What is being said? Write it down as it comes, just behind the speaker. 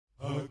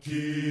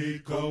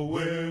hakika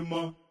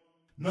wema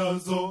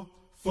nazo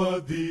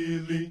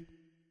fadhili,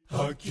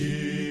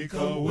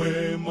 hakika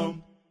wema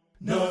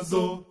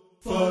nazo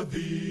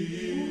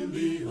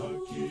fadhili,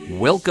 hakika.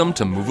 Welcome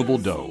to Movable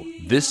Dough.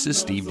 This is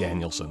Steve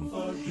Danielson.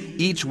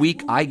 Each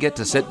week, I get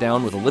to sit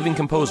down with a living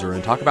composer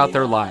and talk about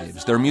their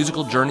lives, their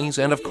musical journeys,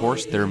 and of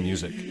course, their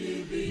music.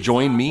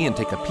 Join me and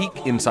take a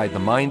peek inside the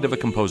mind of a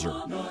composer.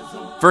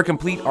 For a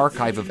complete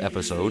archive of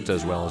episodes,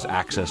 as well as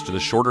access to the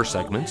shorter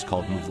segments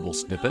called Movable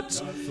Snippets,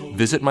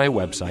 visit my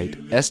website,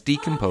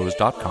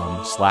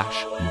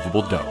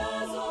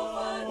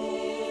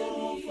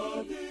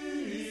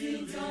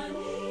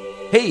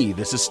 sdcompose.com/movabledough. Hey,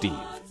 this is Steve.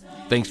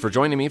 Thanks for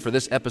joining me for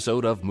this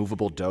episode of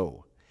Movable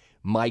Dough.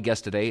 My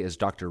guest today is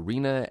Dr.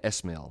 Reena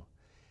Esmail.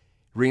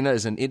 Reena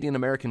is an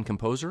Indian-American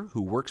composer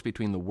who works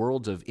between the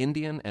worlds of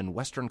Indian and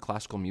Western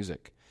classical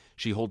music.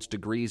 She holds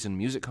degrees in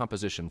music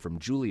composition from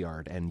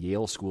Juilliard and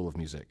Yale School of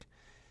Music.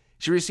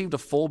 She received a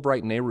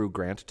Fulbright Nehru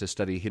grant to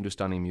study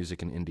Hindustani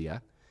music in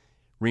India.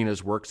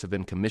 Reena's works have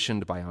been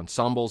commissioned by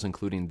ensembles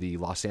including the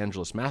Los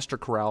Angeles Master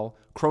Chorale,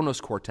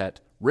 Kronos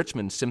Quartet,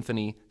 Richmond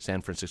Symphony,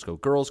 San Francisco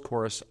Girls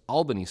Chorus,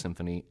 Albany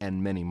Symphony,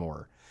 and many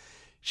more.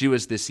 She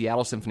was the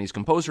Seattle Symphony's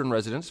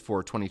composer-in-residence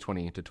for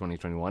 2020 to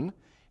 2021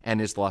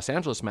 and is the Los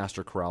Angeles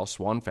Master Chorale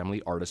Swan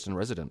Family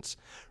Artist-in-Residence.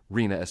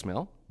 Reena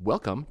Esmail,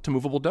 welcome to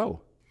Movable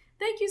Dough.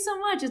 Thank you so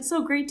much. It's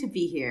so great to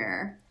be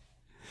here.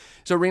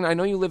 So, Reena, I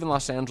know you live in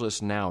Los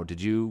Angeles now. Did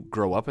you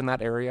grow up in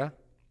that area?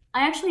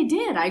 I actually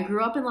did. I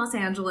grew up in Los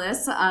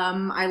Angeles.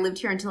 I lived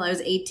here until I was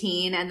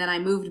 18, and then I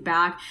moved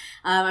back.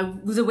 I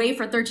was away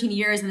for 13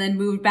 years and then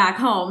moved back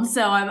home.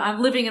 So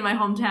I'm living in my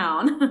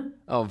hometown.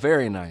 Oh,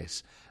 very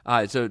nice.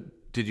 So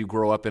did you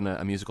grow up in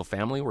a musical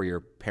family? Were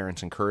your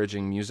parents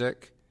encouraging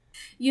music?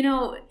 You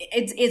know,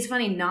 it's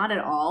funny, not at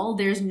all.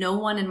 There's no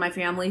one in my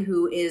family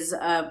who is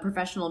a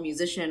professional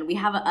musician. We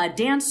have a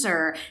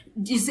dancer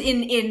just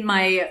in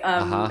my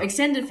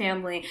extended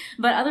family,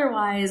 but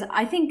otherwise,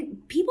 I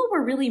think people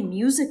were really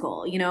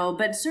musical, you know,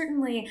 but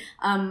certainly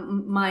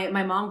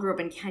my mom grew up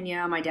in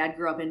Kenya, my dad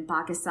grew up in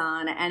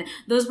Pakistan, and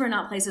those were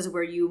not places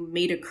where you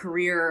made a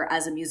career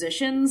as a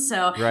musician,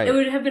 so right. It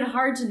would have been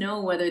hard to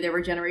know whether there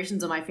were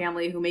generations of my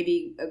family who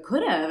maybe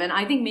could have, and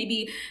I think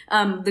maybe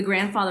the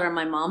grandfather on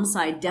my mom's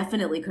side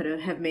definitely could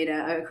have made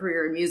a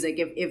career in music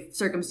if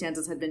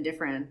circumstances had been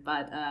different.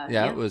 But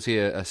yeah. Was he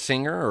a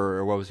singer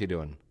or what was he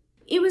doing?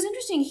 It was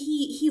interesting.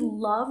 He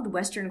loved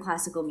Western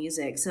classical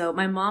music. So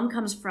my mom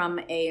comes from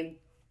a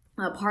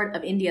part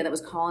of India that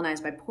was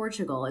colonized by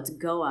Portugal. It's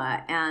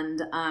Goa.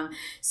 And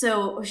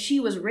so she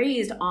was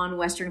raised on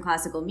Western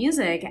classical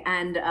music.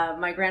 And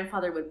my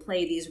grandfather would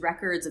play these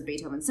records of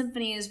Beethoven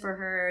symphonies for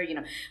her. You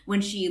know,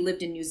 when she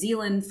lived in New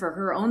Zealand for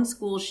her own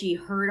school, she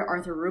heard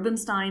Arthur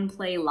Rubinstein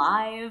play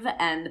live.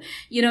 And,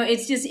 you know,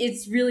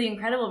 it's really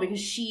incredible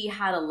because she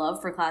had a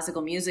love for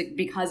classical music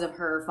because of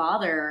her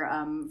father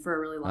for a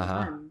really long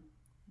time.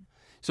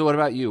 So what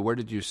about you? Where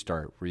did you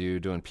start? Were you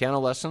doing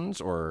piano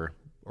lessons or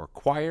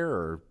choir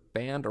or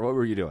band, or what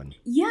were you doing?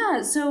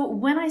 Yeah, so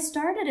when I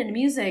started in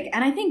music,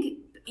 and I think,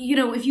 you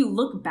know, if you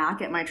look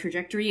back at my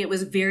trajectory, it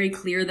was very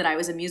clear that I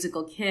was a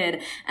musical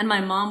kid, and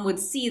my mom would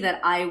see that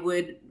I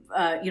would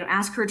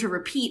ask her to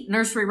repeat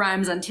nursery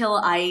rhymes until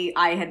I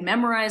had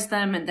memorized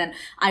them, and then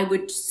I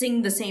would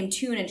sing the same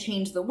tune and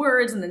change the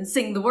words, and then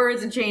sing the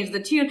words and change the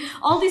tune.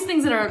 All these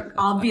things that are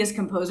obvious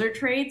composer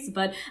traits,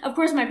 but of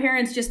course my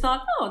parents just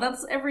thought, oh,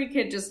 that's every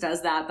kid just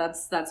does that.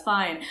 That's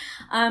fine.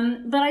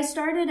 But I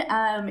started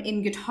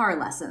in guitar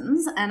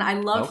lessons, and I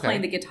loved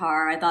playing the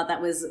guitar. I thought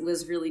that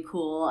was really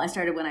cool. I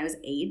started when I was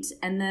 8,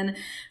 and then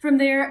from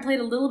there I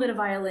played a little bit of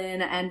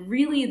violin, and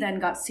really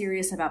then got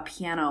serious about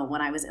piano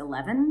when I was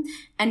 11,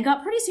 and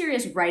got pretty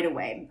serious right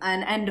away,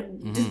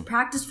 and just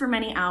practiced for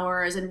many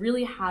hours, and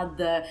really had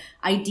the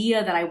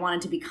idea that I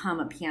wanted to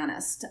become a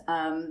pianist.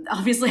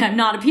 Obviously, I'm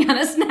not a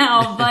pianist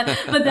now, but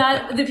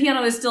that the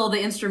piano is still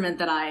the instrument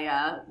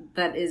that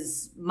that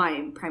is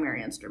my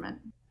primary instrument.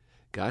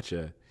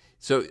 Gotcha.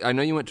 So I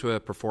know you went to a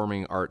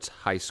performing arts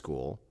high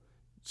school.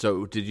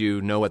 So did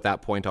you know at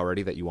that point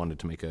already that you wanted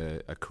to make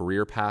a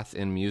career path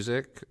in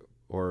music?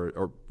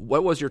 Or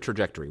what was your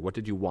trajectory? What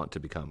did you want to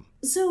become?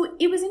 So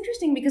it was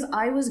interesting because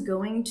I was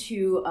going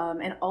to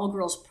an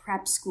all-girls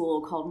prep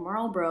school called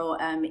Marlboro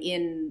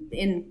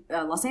in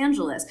Los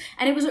Angeles.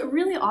 And it was a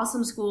really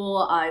awesome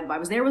school. I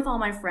was there with all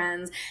my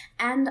friends.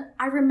 And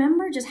I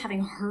remember just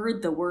having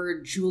heard the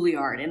word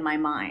Juilliard in my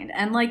mind.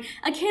 And like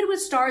a kid with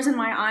stars in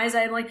my eyes,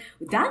 I'm like,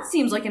 that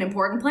seems like an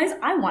important place.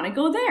 I want to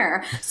go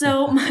there.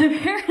 So my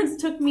parents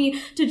took me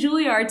to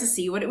Juilliard to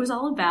see what it was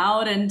all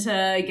about and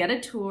to get a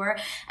tour.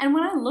 And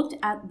when I looked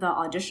at the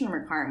audition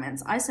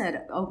requirements, I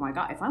said, oh my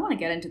God, if I want to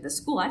get into this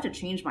school, I have to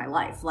change my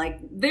life. Like,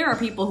 there are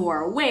people who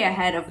are way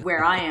ahead of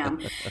where I am.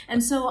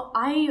 And so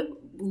I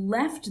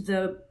left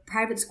the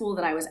private school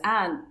that I was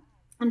at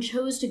and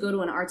chose to go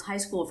to an arts high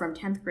school from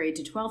 10th grade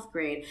to 12th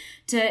grade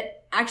to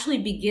actually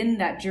begin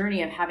that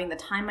journey of having the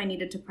time I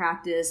needed to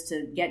practice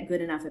to get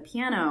good enough at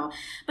piano.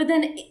 But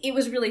then it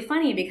was really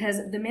funny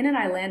because the minute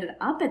I landed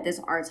up at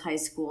this arts high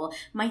school,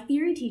 my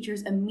theory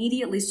teachers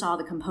immediately saw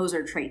the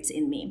composer traits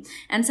in me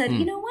and said,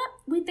 you know what,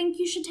 we think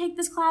you should take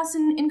this class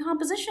in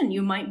composition.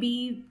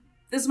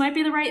 This might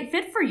be the right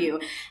fit for you.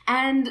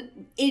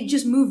 And it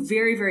just moved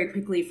very, very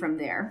quickly from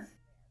there.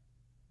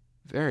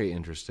 Very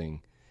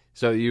interesting.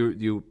 So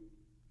you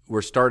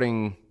were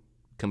starting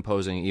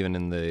composing even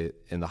in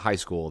the high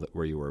school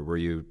where you were. Were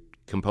you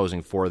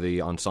composing for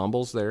the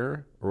ensembles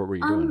there, or what were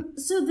you doing?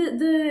 So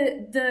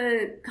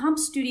the comp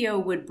studio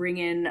would bring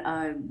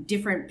in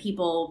different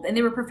people, and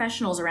they were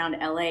professionals around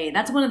LA.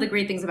 That's one of the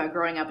great things about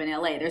growing up in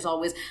LA. There's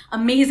always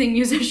amazing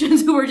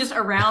musicians who are just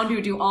around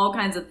who do all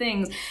kinds of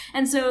things.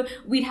 And so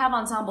we'd have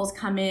ensembles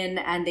come in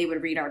and they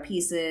would read our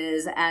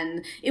pieces.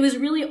 And it was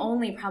really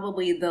only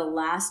probably the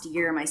last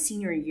year, my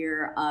senior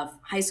year of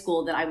high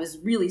school, that I was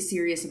really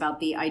serious about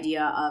the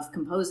idea of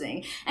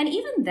composing. And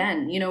even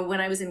then,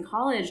 when I was in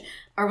college,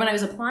 or when I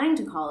was applying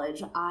to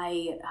college,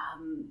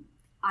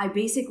 I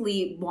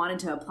basically wanted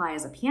to apply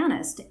as a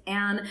pianist,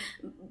 and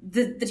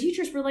the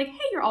teachers were like, hey,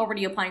 you're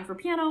already applying for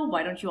piano,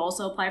 why don't you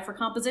also apply for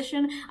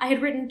composition? I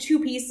had written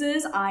 2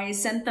 pieces, I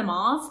sent them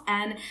off,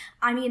 and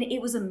I mean,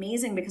 it was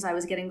amazing because I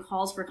was getting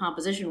calls for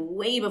composition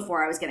way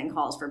before I was getting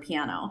calls for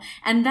piano.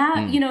 And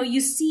that,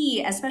 you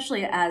see,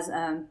 especially as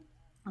a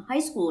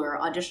high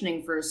schooler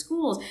auditioning for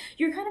schools,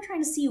 you're kind of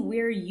trying to see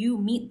where you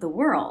meet the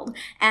world.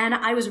 And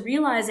I was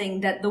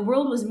realizing that the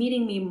world was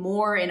meeting me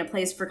more in a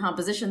place for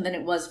composition than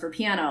it was for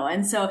piano.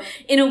 And so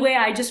in a way,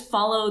 I just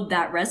followed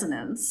that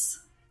resonance.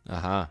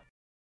 Uh-huh.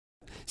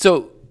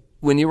 So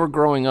when you were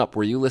growing up,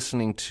 were you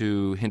listening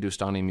to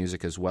Hindustani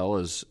music as well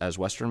as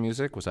Western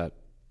music? Was that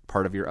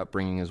part of your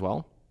upbringing as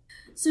well?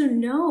 So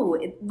no,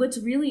 what's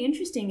really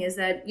interesting is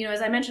that,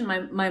 as I mentioned,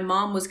 my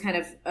mom was kind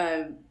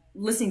of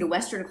listening to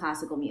Western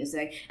classical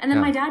music. And then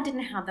my dad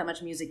didn't have that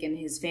much music in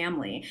his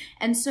family.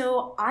 And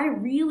so I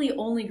really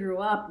only grew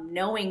up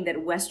knowing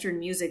that Western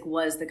music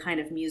was the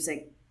kind of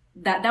music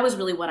that was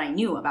really what I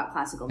knew about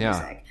classical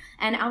music.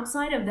 And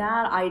outside of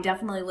that, I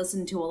definitely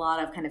listened to a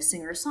lot of kind of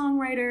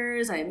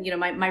singer-songwriters.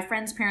 My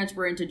friends' parents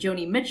were into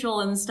Joni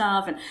Mitchell and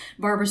stuff, and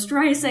Barbra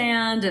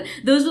Streisand. And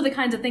those were the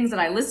kinds of things that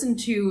I listened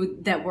to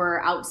that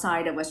were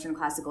outside of Western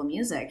classical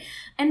music.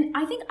 And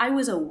I think I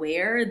was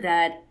aware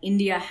that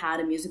India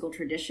had a musical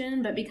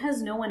tradition, but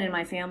because no one in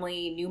my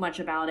family knew much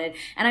about it,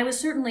 and I was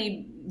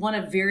certainly one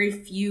of very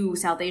few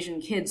South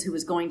Asian kids who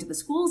was going to the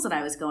schools that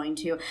I was going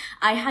to,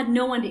 I had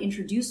no one to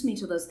introduce me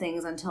to those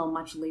things until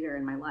much later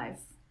in my life.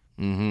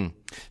 Mm-hmm.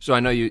 So I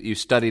know you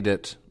studied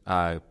it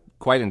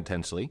quite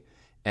intensely,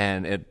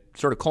 and it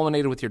sort of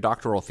culminated with your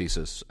doctoral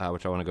thesis,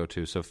 which I want to go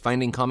to. So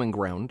Finding Common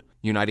Ground,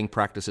 Uniting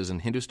Practices in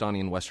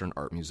Hindustani and Western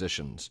Art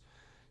Musicians.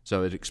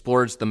 So it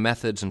explores the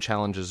methods and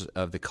challenges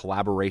of the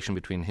collaboration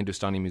between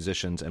Hindustani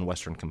musicians and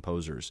Western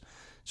composers.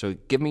 So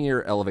give me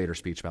your elevator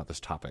speech about this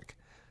topic.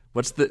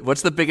 What's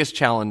the biggest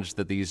challenge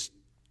that these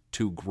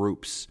two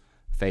groups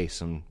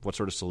face, and what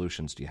sort of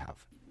solutions do you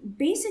have?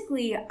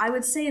 Basically, I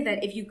would say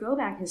that if you go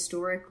back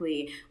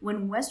historically,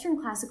 when Western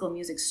classical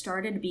music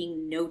started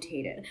being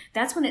notated,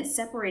 that's when it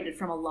separated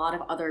from a lot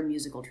of other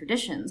musical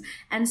traditions.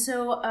 And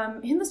so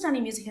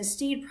Hindustani music has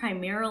stayed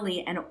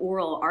primarily an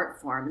oral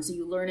art form. So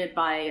you learn it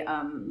by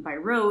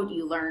rote,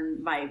 you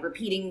learn by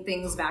repeating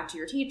things back to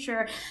your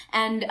teacher.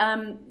 And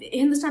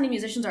Hindustani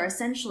musicians are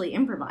essentially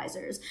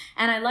improvisers.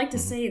 And I like to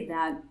say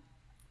that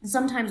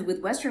sometimes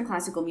with Western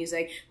classical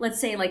music, let's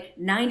say like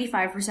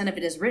 95% of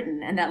it is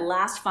written, and that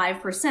last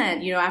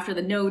 5%, after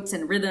the notes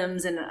and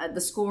rhythms and the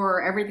score,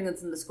 everything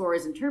that's in the score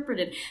is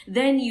interpreted,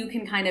 then you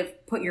can kind of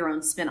put your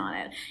own spin on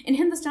it. In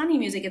Hindustani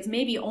music, it's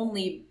maybe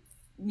only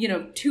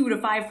 2 to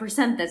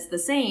 5% that's the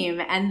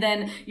same, and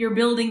then you're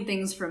building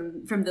things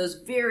from those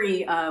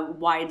very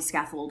wide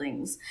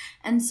scaffoldings.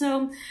 And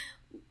so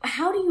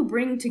how do you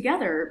bring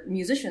together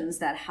musicians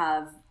that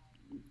have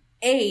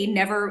A,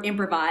 never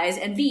improvise,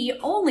 and B,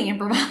 only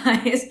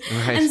improvise?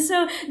 Right. And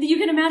so you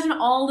can imagine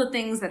all the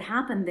things that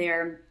happen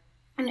there.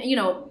 And,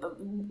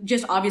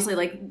 just obviously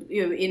like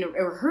in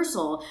a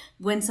rehearsal,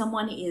 when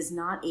someone is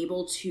not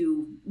able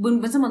to,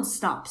 when someone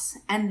stops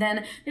and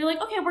then they're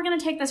like, okay, we're going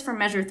to take this from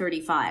measure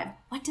 35.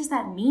 What does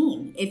that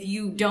mean if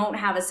you don't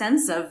have a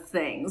sense of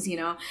things,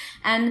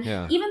 And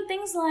even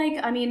things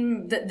like,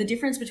 the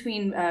difference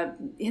between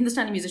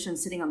Hindustani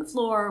musicians sitting on the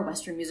floor,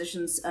 Western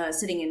musicians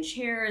sitting in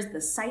chairs,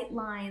 the sight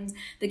lines,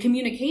 the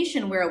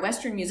communication where a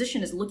Western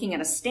musician is looking at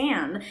a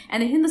stand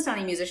and a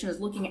Hindustani musician is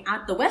looking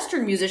at the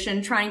Western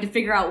musician trying to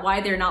figure out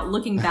why they're not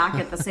looking back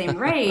at the same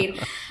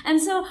rate.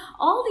 And so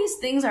all these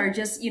things are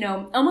just,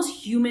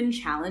 almost human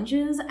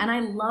challenges. And I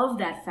love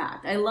that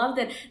fact. I love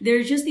that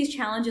there's just these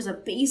challenges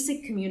of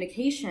basic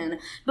communication.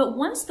 But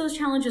once those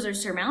challenges are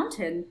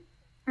surmounted,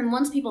 And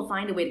once people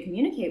find a way to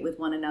communicate with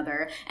one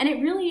another, and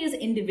it really is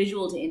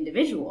individual to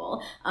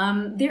individual,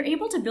 they're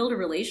able to build a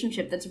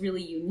relationship that's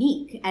really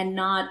unique and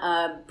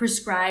not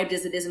prescribed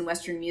as it is in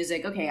Western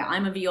music. Okay,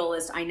 I'm a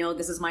violist. I know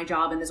this is my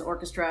job in this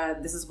orchestra.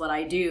 This is what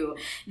I do.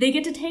 They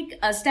get to take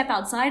a step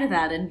outside of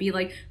that and be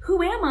like,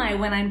 who am I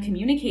when I'm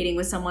communicating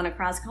with someone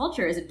across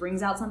cultures? It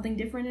brings out something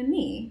different in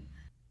me.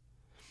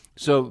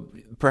 So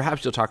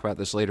perhaps you'll talk about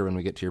this later when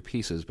we get to your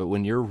pieces, but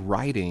when you're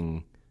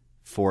writing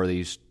for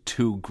these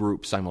two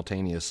groups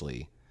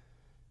simultaneously,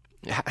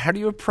 how do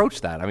you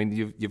approach that? I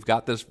mean, you've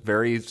got this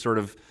very sort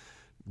of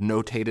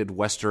notated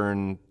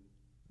Western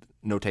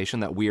notation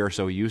that we are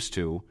so used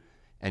to,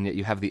 and yet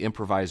you have the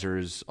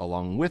improvisers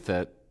along with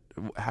it.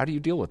 How do you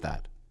deal with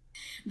that?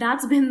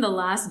 That's been the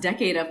last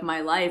decade of my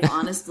life,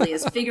 honestly,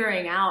 is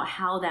figuring out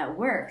how that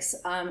works.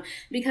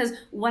 Because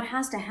what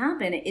has to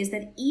happen is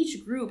that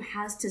each group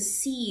has to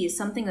see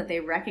something that they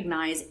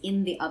recognize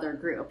in the other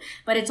group.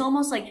 But it's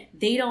almost like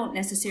they don't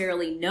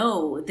necessarily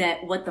know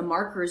that what the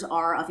markers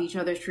are of each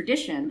other's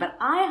tradition, but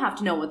I have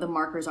to know what the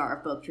markers are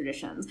of both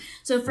traditions.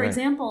 So for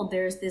example,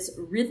 there's this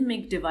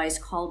rhythmic device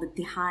called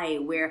the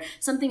tihai, where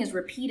something is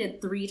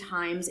repeated 3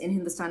 times in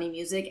Hindustani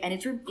music, and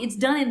it's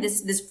done in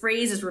this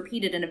phrase is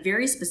repeated in a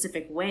very specific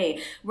way,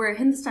 where a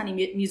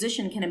Hindustani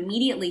musician can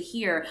immediately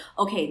hear,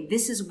 okay,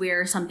 this is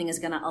where something is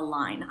going to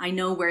align. I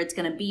know where it's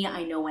going to be.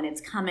 I know when it's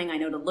coming. I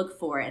know to look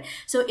for it.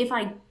 So if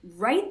I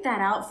write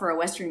that out for a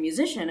Western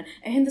musician,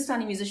 a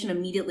Hindustani musician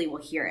immediately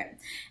will hear it.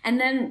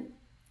 And then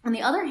on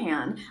the other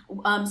hand,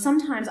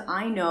 sometimes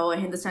I know a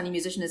Hindustani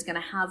musician is going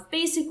to have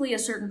basically a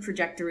certain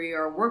trajectory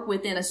or work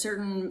within a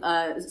certain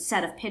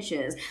set of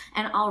pitches,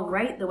 and I'll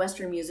write the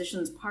Western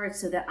musician's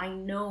parts so that I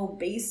know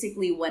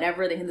basically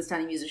whatever the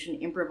Hindustani musician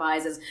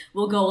improvises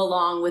will go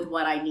along with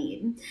what I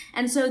need.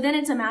 And so then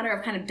it's a matter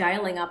of kind of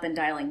dialing up and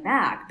dialing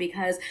back,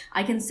 because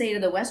I can say to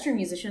the Western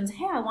musicians,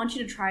 hey, I want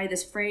you to try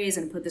this phrase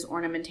and put this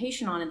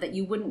ornamentation on it that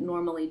you wouldn't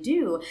normally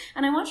do,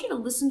 and I want you to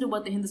listen to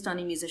what the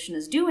Hindustani musician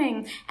is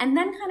doing, and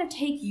then kind of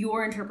take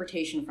your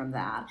interpretation from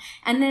that.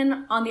 And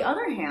then on the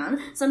other hand,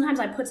 sometimes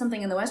I put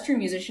something in the Western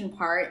musician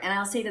part and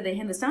I'll say to the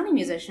Hindustani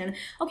musician,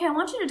 okay, I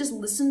want you to just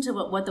listen to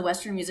what the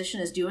Western musician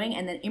is doing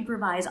and then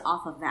improvise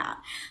off of that.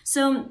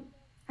 So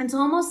it's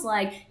almost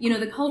like,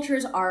 the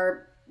cultures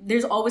are,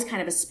 there's always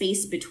kind of a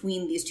space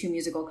between these two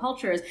musical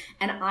cultures,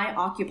 and I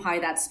occupy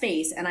that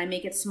space and I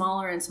make it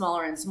smaller and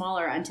smaller and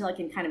smaller until I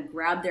can kind of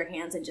grab their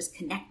hands and just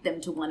connect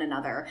them to one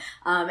another,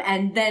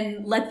 and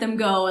then let them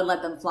go and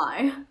let them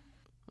fly.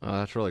 Oh,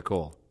 that's really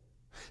cool.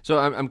 So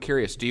I'm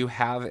curious, do you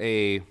have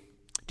a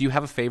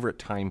favorite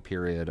time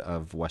period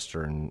of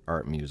Western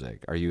art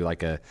music? Are you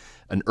like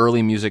an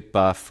early music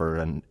buff or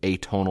an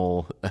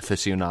atonal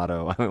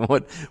aficionado? I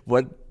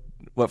mean,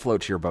 what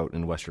floats your boat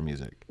in Western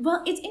music?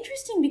 Well, it's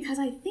interesting because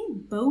I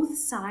think both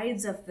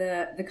sides of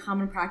the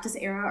common practice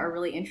era are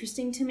really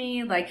interesting to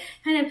me. Like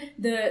kind of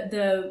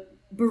the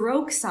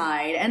Baroque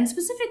side, and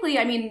specifically,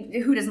 I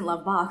mean, who doesn't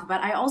love Bach?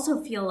 But I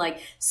also feel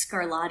like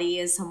Scarlatti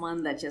is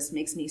someone that just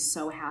makes me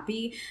so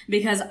happy,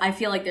 because I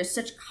feel like there's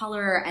such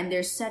color and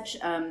there's such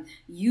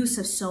use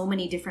of so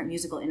many different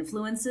musical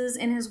influences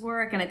in his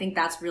work, and I think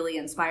that's really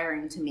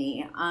inspiring to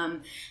me.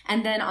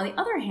 And then on the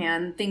other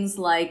hand, things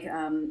like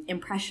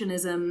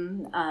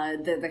Impressionism,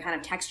 the kind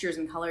of textures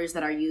and colors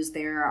that are used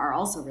there are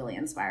also really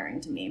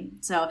inspiring to me.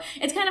 So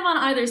it's kind of on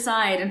either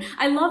side, and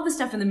I love the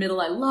stuff in the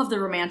middle. I love the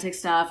romantic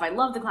stuff. I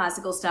love the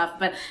classical stuff,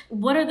 but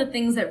what are the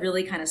things that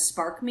really kind of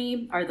spark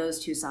me are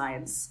those two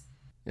sides.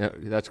 Yeah,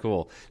 that's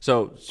cool.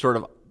 So sort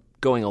of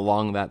going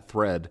along that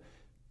thread,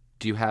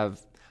 do you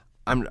have,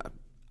 I'm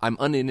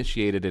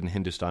uninitiated in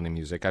Hindustani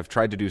music. I've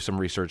tried to do some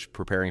research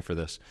preparing for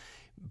this,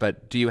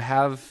 but do you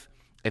have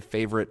a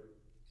favorite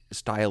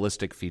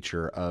stylistic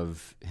feature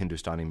of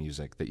Hindustani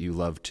music that you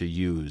love to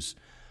use?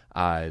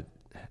 I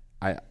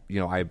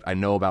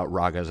know about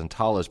ragas and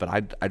talas, but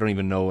I don't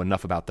even know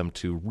enough about them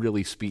to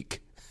really speak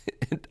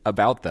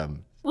about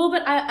them. Well,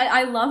 but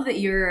I love that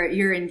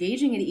you're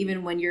engaging it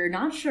even when you're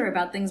not sure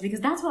about things, because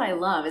that's what I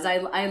love. Is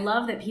I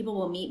love that people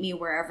will meet me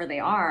wherever they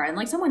are, and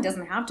like someone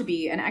doesn't have to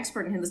be an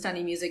expert in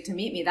Hindustani music to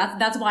meet me.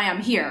 That's why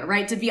I'm here,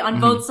 right? To be on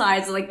both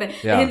sides. Like the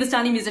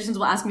Hindustani musicians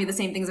will ask me the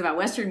same things about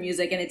Western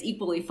music, and it's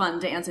equally fun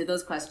to answer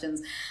those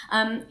questions.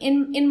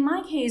 In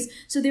my case,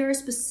 so there are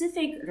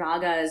specific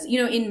ragas.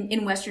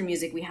 In Western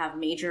music we have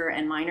major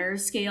and minor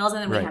scales,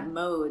 and then we have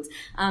modes.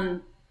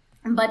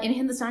 But in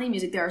Hindustani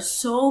music, there are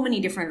so many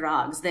different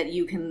rags that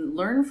you can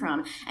learn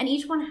from, and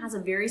each one has a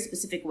very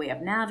specific way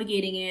of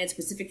navigating it,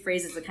 specific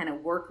phrases that kind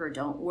of work or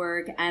don't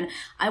work. And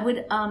I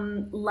would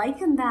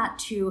liken that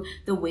to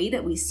the way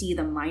that we see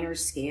the minor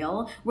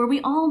scale, where we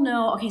all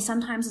know, okay,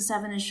 sometimes a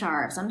 7 is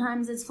sharp,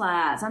 sometimes it's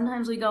flat,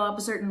 sometimes we go up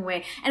a certain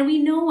way, and we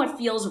know what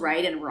feels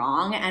right and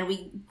wrong, and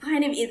we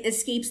kind of, it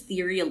escapes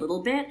theory a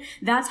little bit.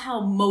 That's how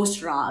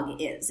most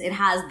rag is. It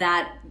has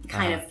that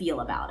kind of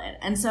feel about it.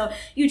 And so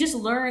you just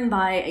learn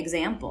by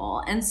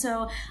example. And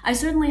so I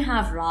certainly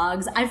have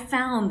rags. I've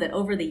found that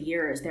over the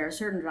years, there are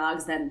certain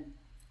rags that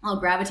I'll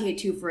gravitate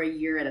to for a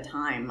year at a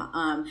time.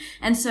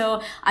 And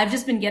so I've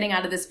just been getting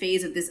out of this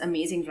phase of this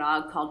amazing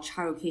rag called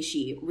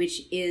Charukeshi,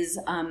 which is,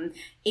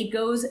 it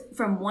goes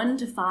from 1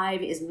 to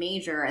 5 is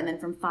major, and then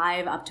from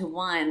 5 up to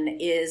 1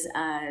 is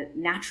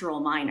natural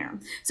minor.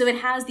 So it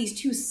has these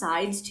two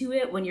sides to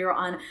it. When you're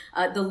on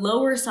the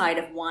lower side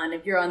of 1,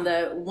 if you're on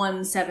the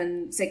 1,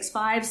 7, 6,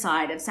 5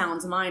 side, it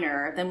sounds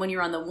minor. Then when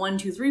you're on the 1,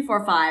 2, 3,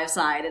 4, 5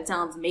 side, it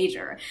sounds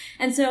major.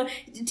 And so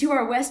to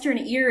our Western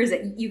ears,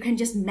 you can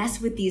just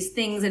mess with these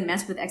things and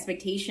mess with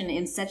expectation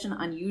in such an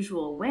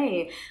unusual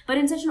way, but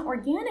in such an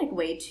organic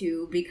way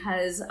too,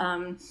 because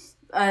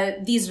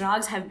these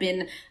rags have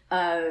been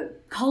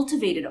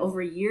cultivated over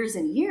years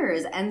and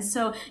years, and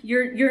so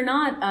you're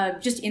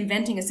not just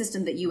inventing a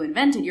system that you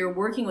invented. You're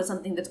working with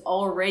something that's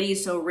already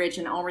so rich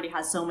and already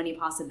has so many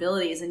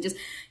possibilities, and just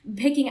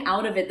picking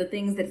out of it the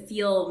things that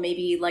feel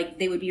maybe like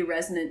they would be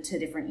resonant to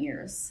different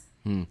ears.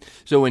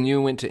 So when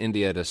you went to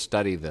India to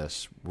study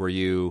this, were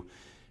you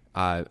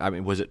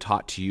was it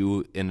taught to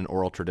you in an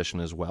oral tradition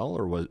as well,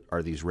 or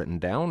are these written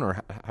down, or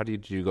how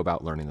did you go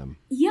about learning them?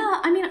 Yeah,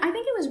 I mean, I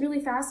think it was really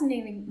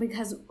fascinating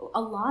because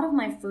a lot of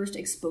my first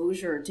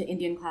exposure to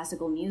Indian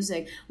classical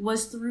music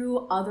was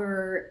through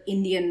other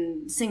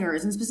Indian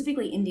singers, and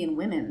specifically Indian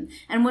women.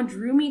 And what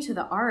drew me to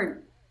the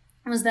art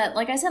was that,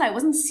 like I said, I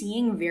wasn't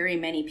seeing very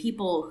many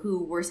people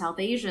who were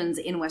South Asians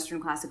in Western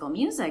classical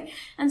music.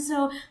 And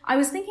so I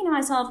was thinking to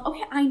myself,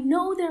 okay, I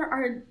know there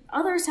are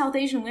other South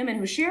Asian women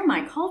who share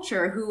my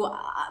culture who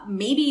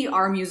maybe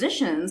are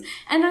musicians.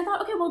 And I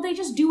thought, okay, well, they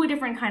just do a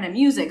different kind of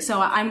music,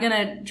 so I'm going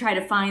to try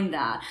to find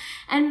that.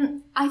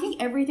 And I think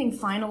everything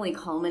finally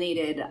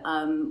culminated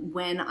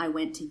when I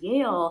went to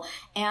Yale.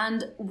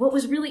 And what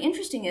was really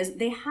interesting is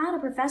they had a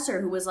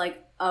professor who was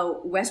like a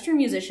Western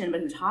musician, but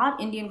who taught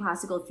Indian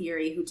classical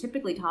theory, who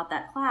typically taught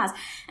that class.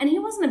 And he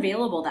wasn't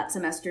available that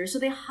semester, so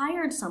they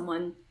hired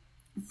someone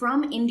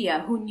from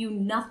India who knew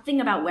nothing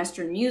about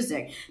Western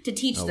music to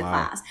teach the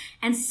class.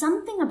 And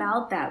something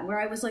about that where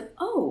I was like,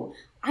 oh,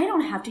 I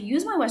don't have to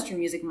use my Western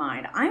music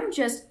mind. I'm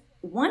just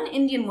one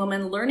Indian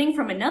woman learning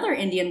from another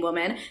Indian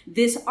woman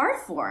this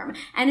art form.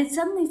 And it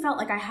suddenly felt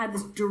like I had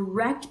this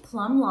direct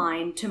plumb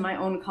line to my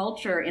own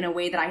culture in a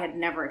way that I had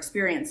never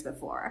experienced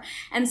before.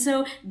 And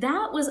so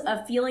that was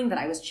a feeling that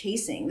I was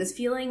chasing, this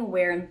feeling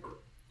where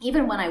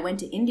even when I went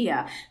to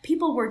India,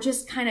 people were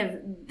just kind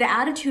of, the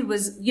attitude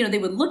was, they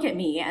would look at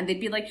me and they'd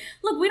be like,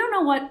 look, we don't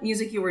know what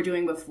music you were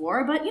doing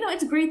before, but,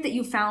 it's great that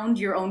you found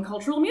your own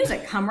cultural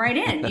music. Come right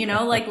in,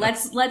 like,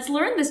 let's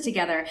learn this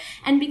together.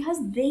 And because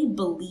they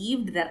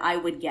believed that I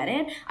would get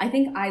it, I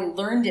think I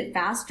learned it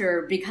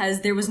faster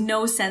because there was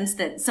no sense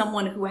that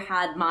someone who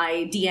had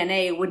my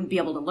DNA wouldn't be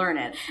able to learn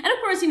it. And of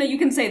course, you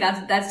can say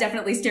that's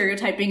definitely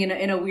stereotyping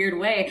in a weird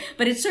way,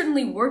 but it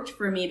certainly worked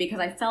for me because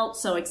I felt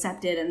so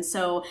accepted and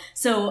so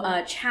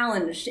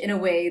challenged in a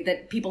way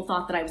that people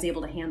thought that I was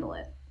able to handle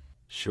it.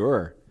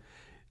 Sure.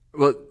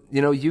 Well,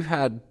 you've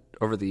had,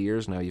 over the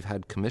years now, you've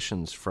had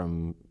commissions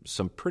from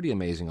some pretty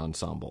amazing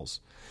ensembles.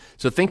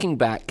 So thinking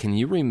back, can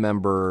you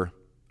remember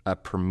a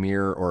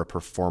premiere or a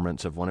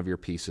performance of one of your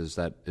pieces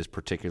that is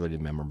particularly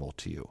memorable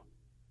to you?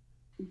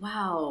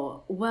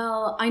 Wow.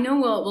 Well, I know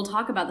we'll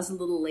talk about this a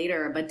little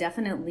later, but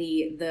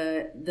definitely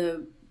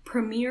the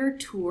premiere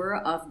tour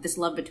of This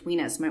Love Between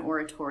Us, my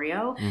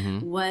oratorio,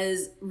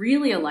 was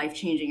really a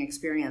life-changing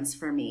experience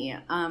for me,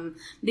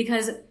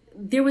 because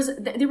there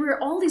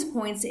were all these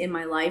points in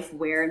my life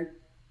where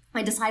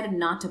I decided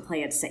not to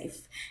play it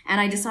safe, and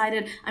I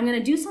decided I'm going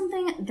to do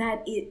something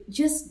that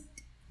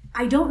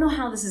I don't know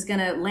how this is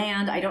going to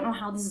land. I don't know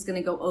how this is going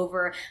to go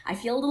over. I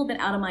feel a little bit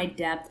out of my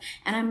depth.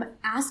 And I'm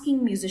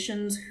asking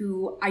musicians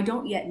who I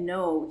don't yet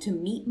know to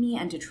meet me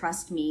and to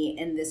trust me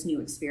in this new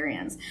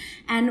experience.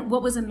 And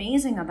what was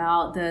amazing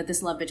about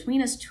This Love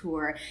Between Us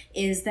tour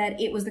is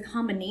that it was the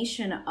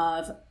combination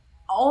of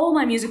all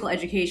my musical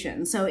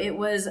education. So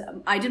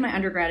I did my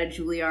undergrad at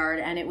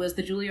Juilliard, and it was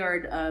the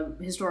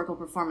Juilliard historical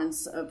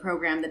performance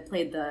program that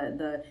played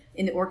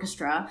in the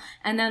orchestra.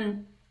 And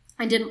then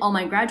I did all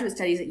my graduate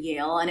studies at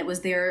Yale, and it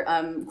was their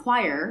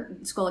choir,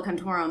 Schola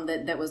Cantorum,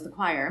 that was the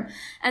choir.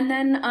 And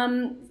then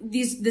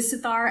the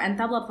sitar and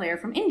tabla player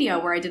from India,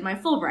 where I did my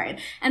Fulbright.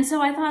 And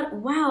so I thought,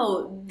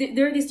 wow,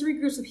 there are these three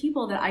groups of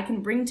people that I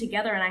can bring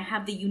together, and I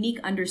have the unique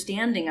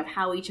understanding of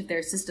how each of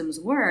their systems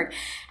work.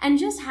 And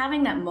just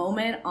having that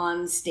moment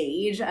on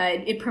stage,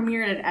 it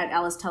premiered at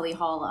Alice Tully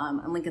Hall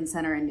in Lincoln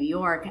Center in New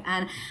York.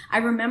 And I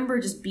remember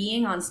just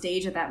being on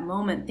stage at that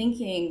moment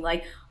thinking,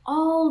 like,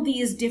 all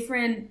these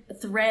different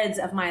threads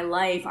of my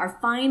life are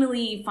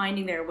finally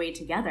finding their way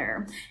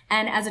together.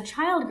 And as a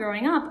child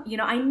growing up,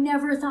 I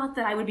never thought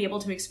that I would be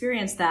able to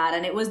experience that.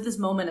 And it was this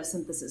moment of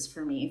synthesis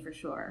for me, for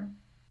sure.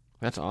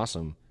 That's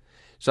awesome.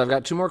 So I've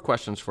got two more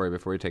questions for you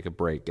before we take a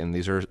break. And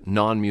these are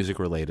non-music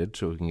related,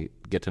 so we can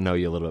get to know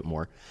you a little bit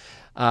more.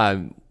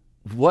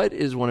 What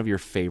is one of your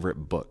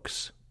favorite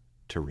books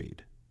to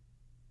read?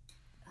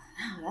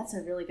 Oh, that's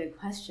a really good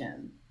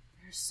question.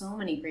 So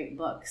many great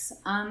books.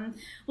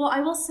 Well,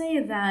 I will say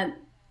that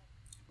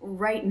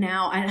right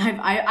now,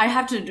 and I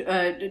have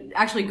to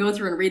actually go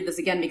through and read this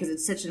again because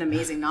it's such an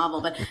amazing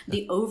novel, but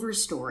The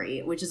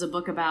Overstory, which is a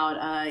book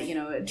about,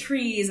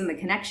 trees and the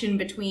connection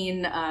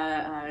between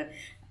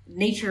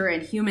nature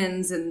and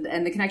humans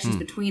and the connections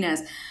between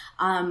us.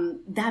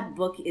 That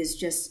book is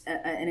just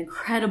an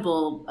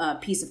incredible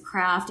piece of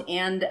craft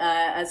and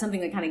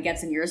something that kind of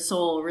gets in your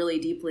soul really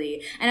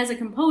deeply. And as a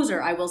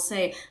composer, I will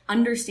say,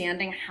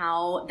 understanding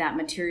how that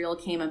material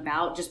came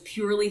about just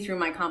purely through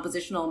my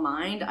compositional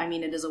mind, I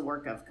mean, it is a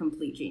work of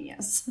complete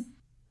genius.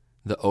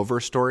 The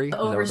Overstory? The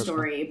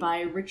Overstory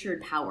by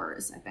Richard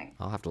Powers, I think.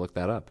 I'll have to look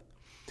that up.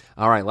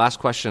 All right, last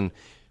question.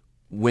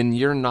 When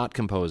you're not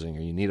composing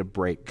or you need a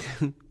break,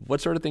 what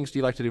sort of things do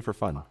you like to do for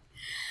fun?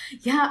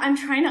 Yeah, I'm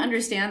trying to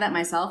understand that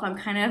myself. I'm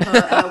kind of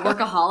a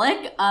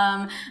workaholic.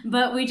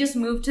 But we just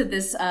moved to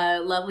this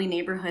lovely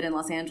neighborhood in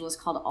Los Angeles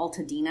called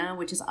Altadena,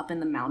 which is up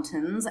in the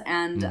mountains.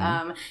 And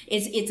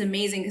it's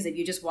amazing because if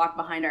you just walk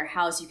behind our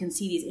house, you can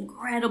see these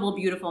incredible,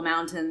 beautiful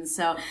mountains.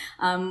 So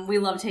we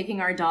love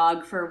taking our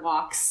dog for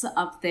walks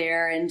up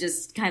there and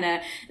just kind of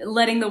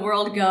letting the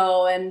world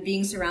go, and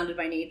being surrounded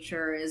by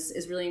nature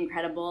is really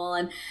incredible.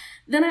 And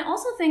then I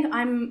also think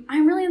I'm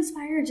really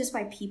inspired just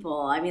by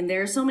people. I mean,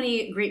 there are so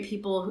many great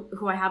people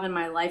who I have in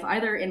my life,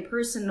 either in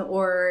person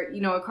or,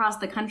 across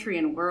the country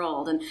and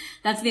world. And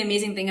that's the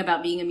amazing thing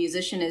about being a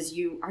musician, is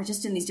you are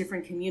just in these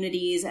different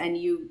communities and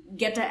you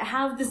get to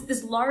have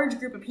this large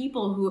group of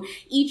people who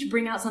each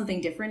bring out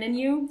something different in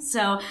you.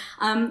 So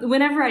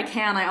whenever I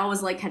can, I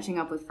always like catching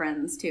up with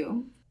friends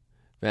too.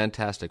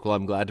 Fantastic. Well,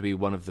 I'm glad to be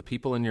one of the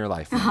people in your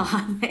life.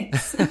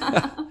 Thanks.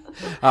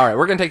 All right,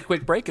 we're going to take a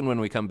quick break, and when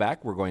we come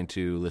back, we're going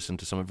to listen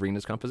to some of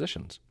Rina's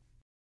compositions.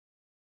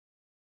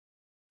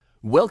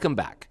 Welcome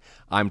back.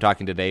 I'm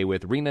talking today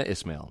with Rina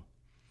Ismail.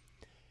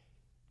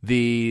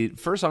 The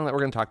first song that we're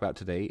going to talk about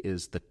today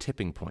is The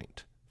Tipping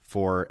Point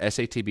for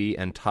SATB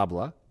and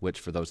tabla, which,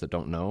 for those that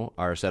don't know,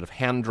 are a set of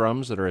hand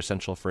drums that are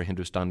essential for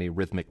Hindustani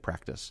rhythmic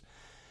practice.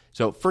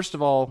 So, first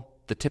of all,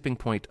 The Tipping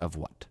Point of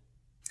what?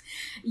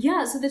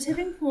 Yeah, so The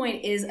Tipping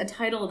Point is a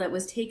title that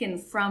was taken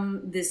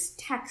from this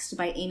text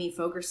by Amy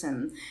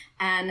Fogerson.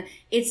 And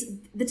it's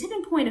the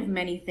tipping point of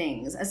many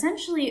things.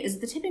 Essentially, is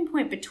the tipping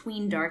point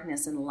between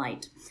darkness and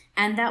light.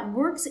 And that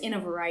works in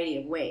a variety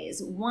of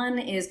ways. One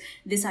is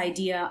this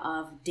idea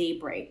of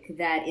daybreak,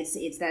 that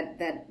it's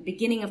that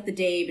beginning of the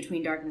day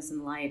between darkness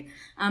and light.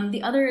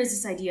 The other is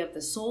this idea of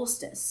the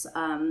solstice,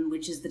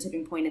 which is the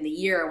tipping point in the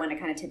year when it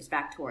kind of tips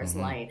back towards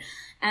light.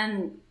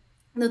 And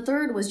the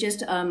third was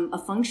just a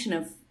function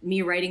of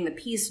me writing the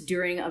piece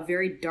during a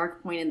very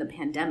dark point in the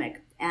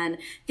pandemic, and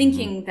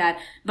thinking that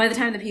by the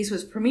time the piece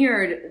was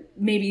premiered,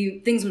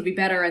 maybe things would be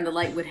better and the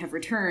light would have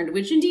returned,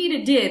 which indeed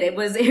it did. It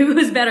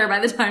was better by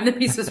the time the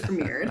piece was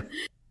premiered.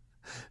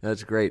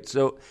 That's great.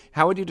 So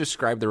how would you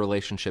describe the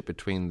relationship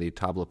between the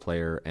tabla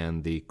player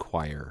and the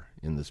choir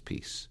in this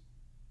piece?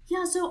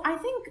 Yeah, so I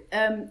think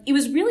it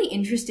was really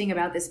interesting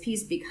about this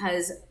piece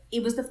because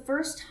it was the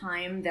first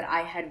time that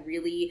I had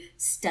really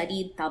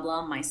studied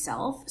tabla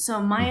myself. So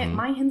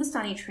my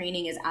Hindustani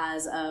training is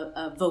as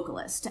a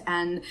vocalist.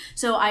 And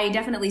so I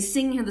definitely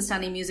sing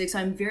Hindustani music, so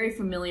I'm very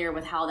familiar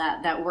with how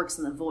that works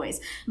in the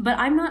voice. But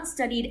I've not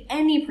studied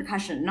any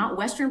percussion, not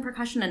Western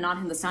percussion and not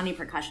Hindustani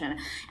percussion.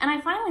 And I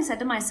finally said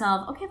to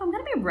myself, okay, if I'm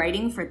going to be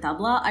writing for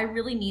tabla, I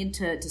really need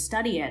to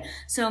study it.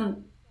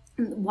 So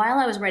while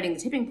I was writing The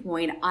Tipping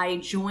Point, I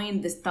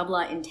joined this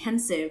tabla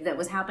intensive that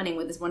was happening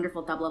with this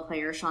wonderful tabla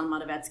player, Sean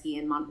Madovetsky,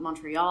 in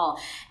Montreal.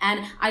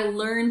 And I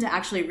learned to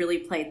actually really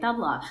play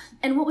tabla.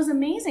 And what was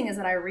amazing is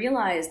that I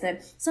realized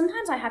that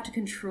sometimes I have to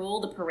control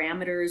the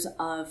parameters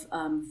of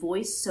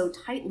voice so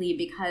tightly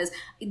because,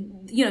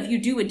 if you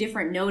do a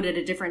different note at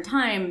a different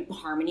time,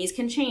 harmonies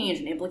can change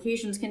and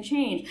implications can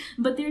change.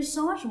 But there's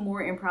so much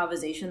more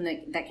improvisation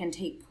that can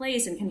take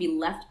place and can be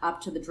left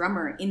up to the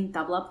drummer in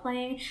tabla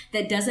playing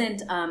that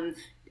doesn't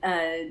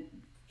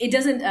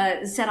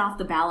set off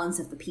the balance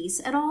of the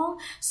piece at all.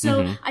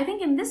 So I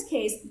think in this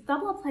case, the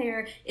tabla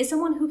player is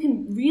someone who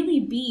can really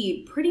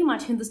be pretty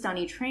much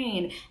Hindustani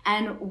trained.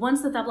 And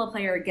once the tabla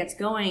player gets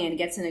going and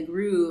gets in a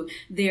groove,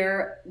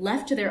 they're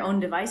left to their own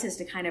devices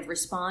to kind of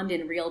respond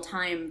in real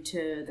time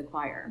to the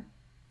choir.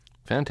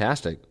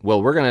 Fantastic.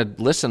 Well, we're going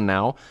to listen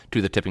now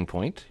to The Tipping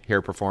Point,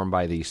 here performed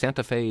by the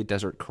Santa Fe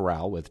Desert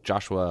Chorale with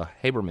Joshua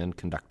Haberman,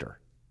 conductor.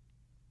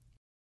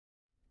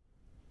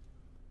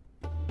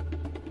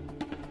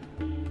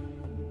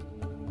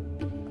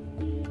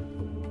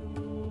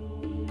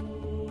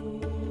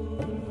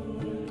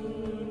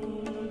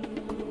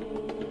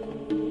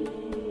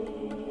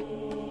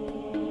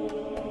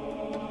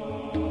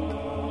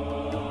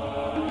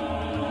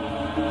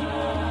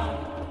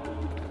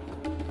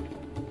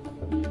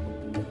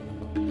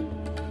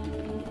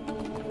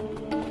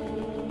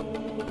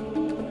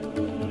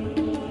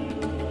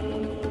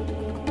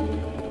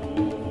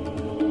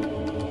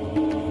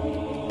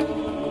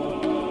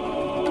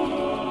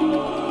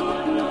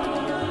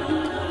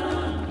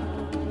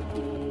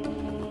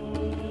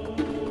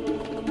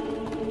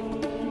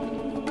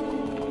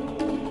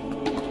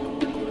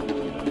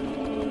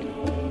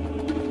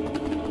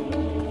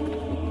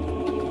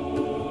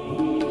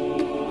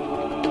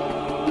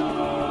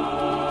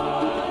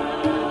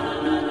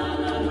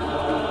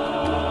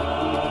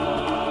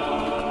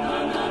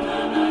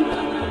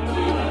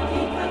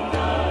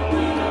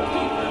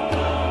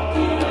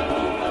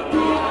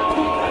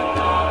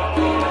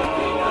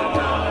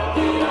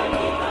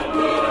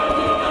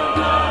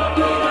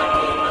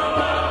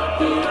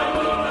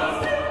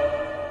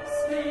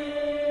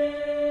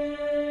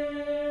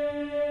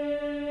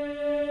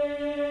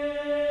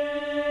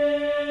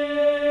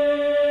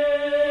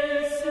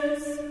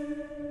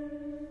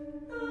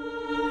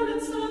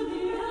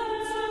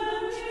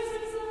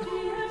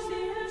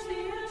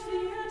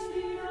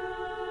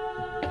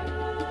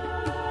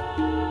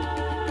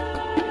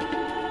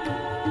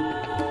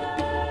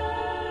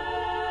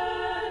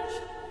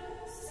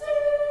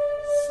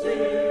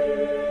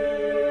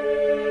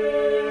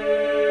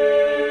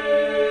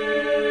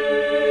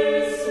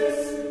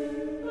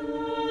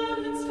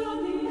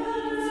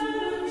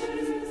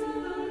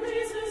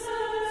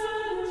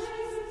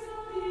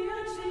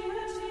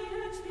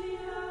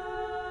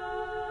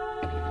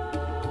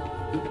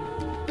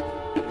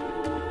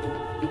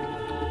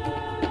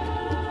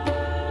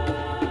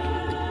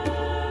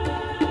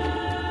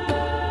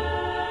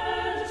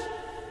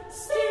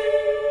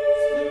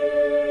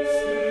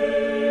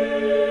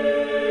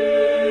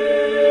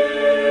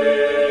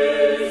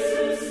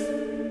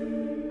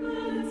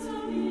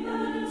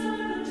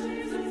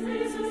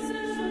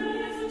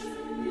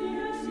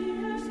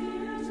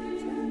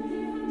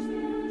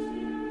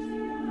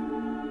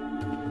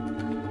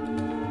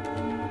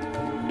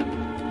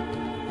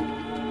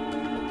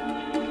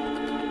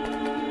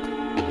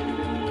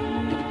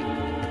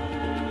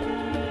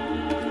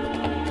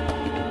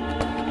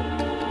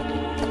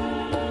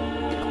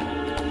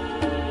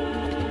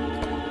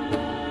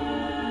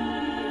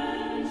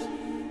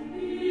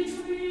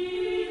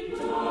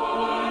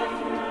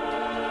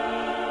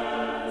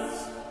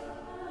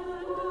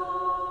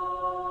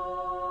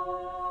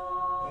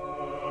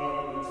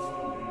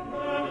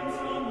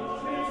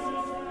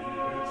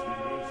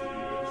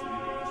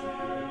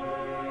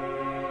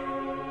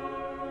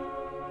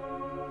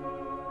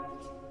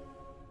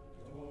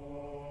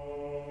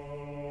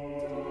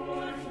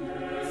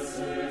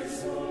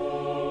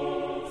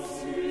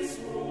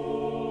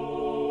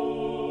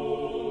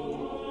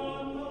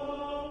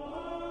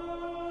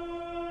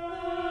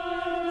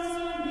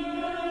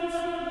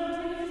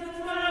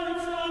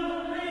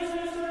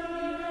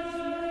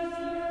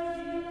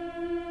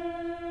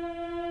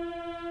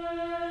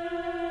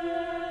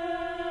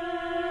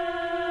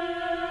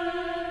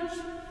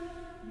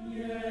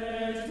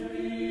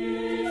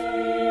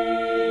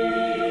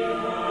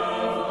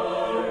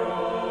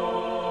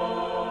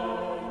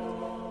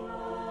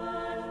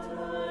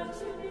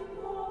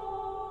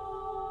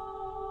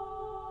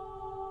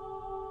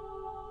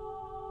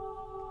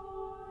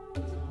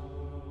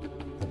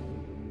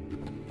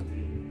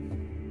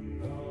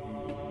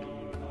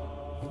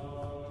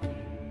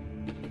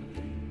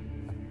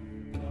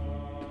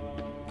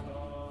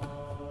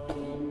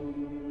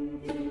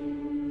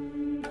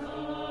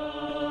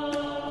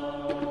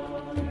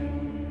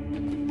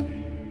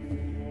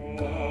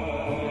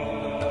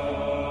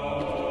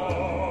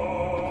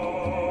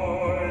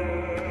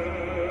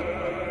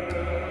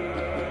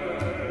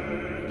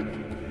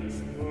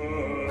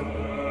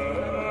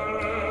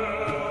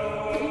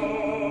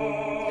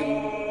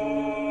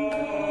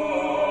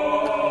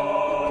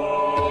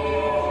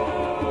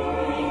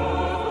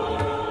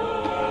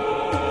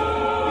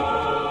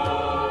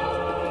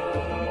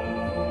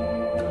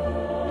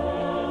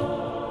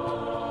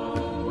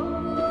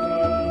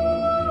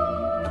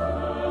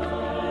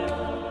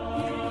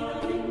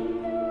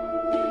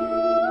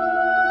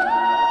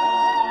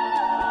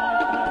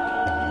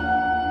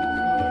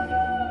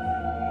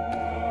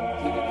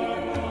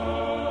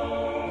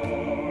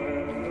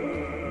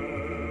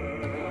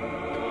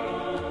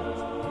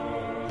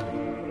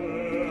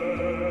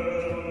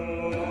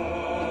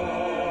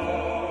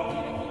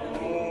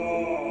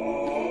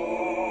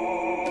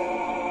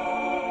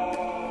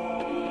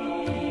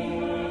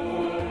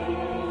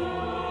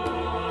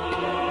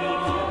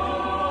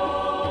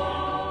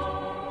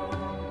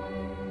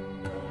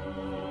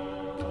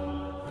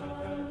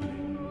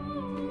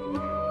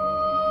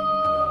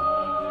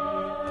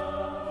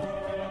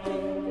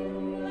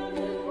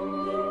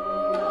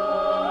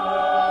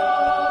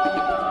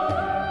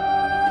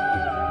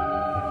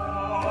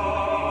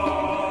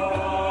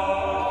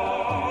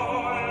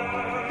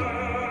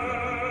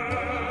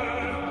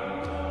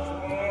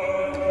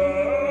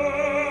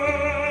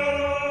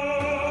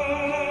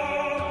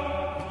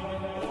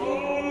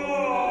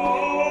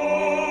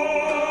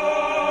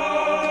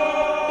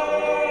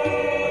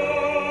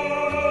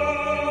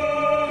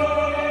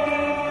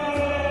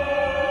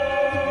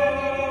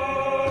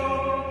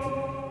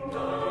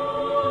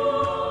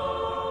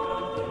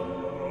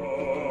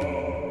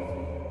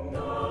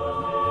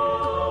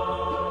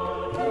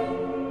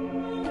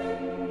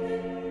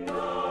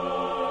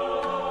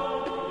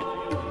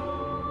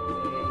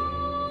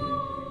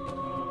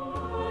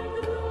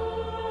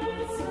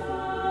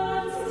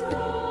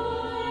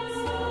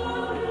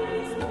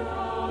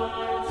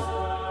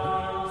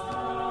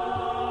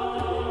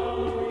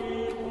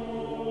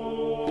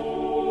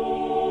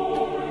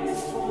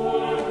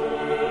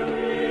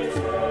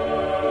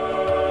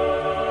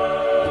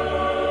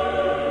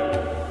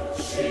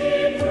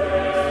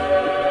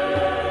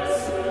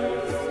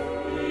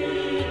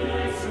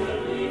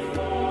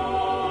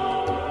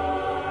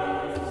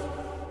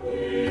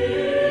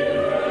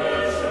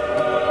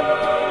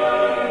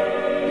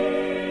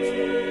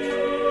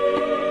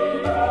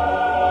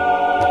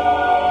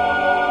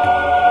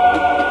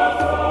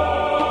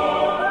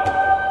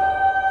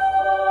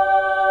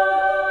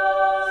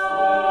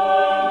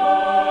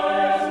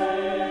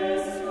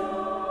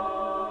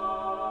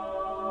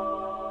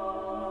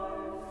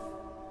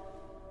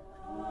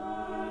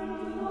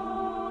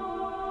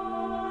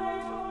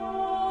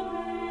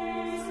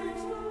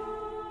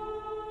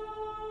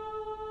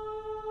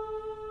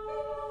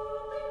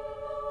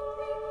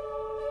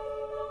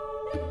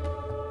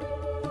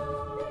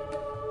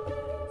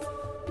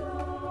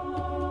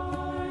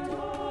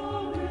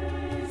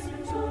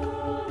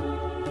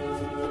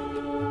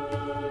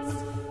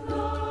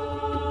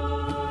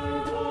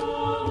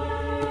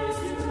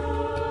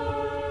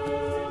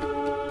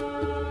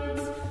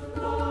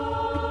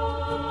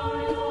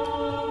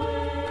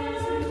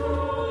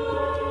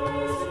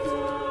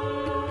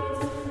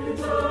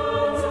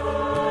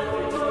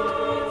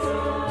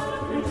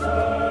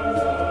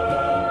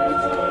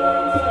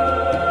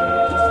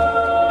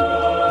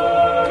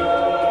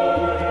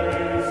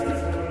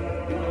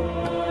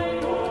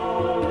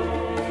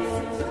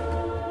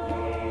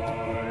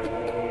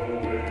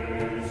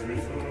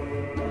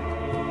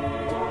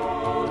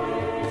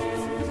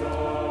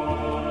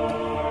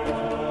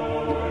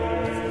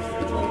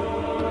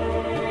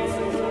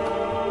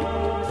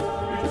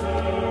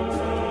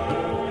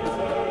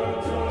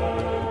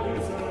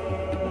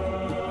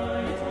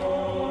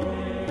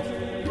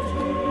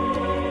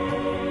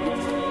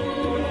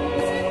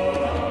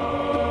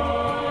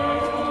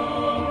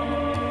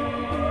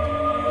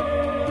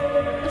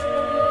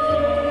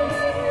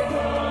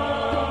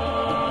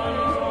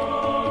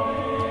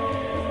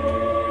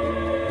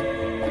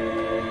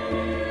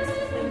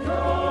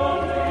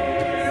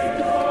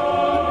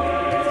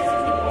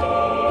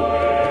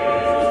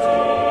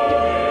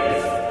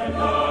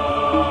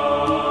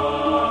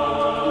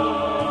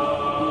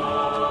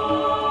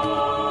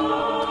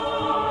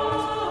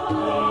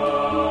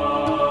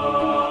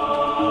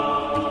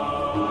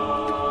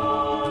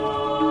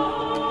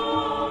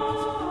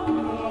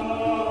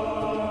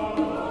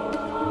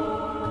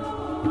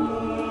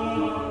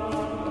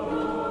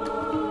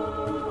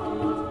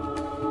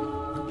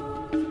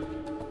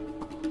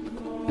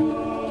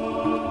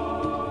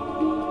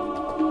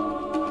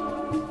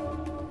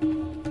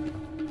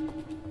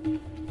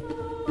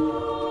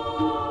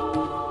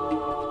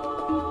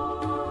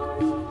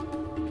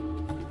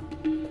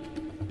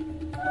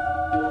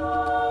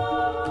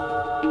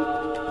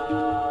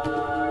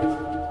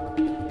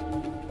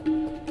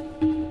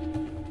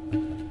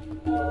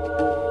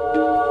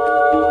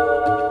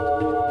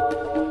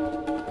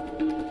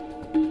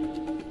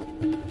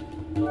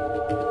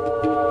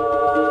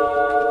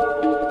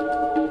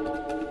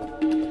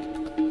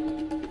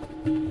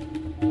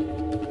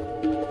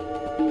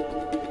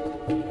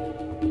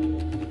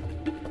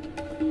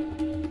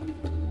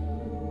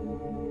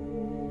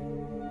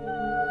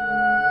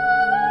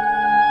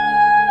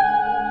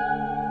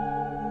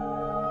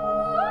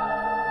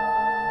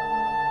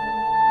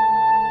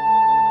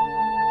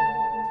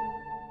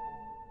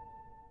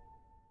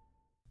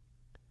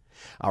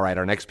 All right,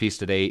 our next piece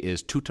today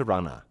is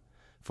Tutarana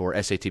for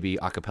SATB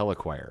a cappella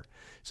choir.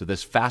 So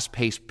this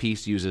fast-paced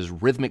piece uses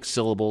rhythmic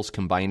syllables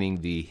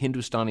combining the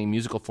Hindustani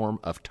musical form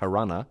of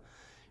tarana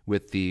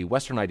with the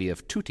Western idea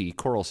of tutti,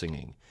 choral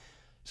singing.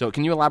 So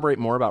can you elaborate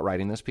more about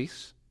writing this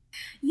piece?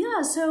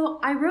 Yeah,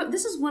 so I wrote,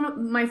 this is one of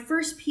my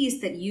first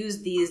piece that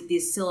used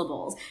these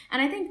syllables.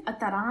 And I think a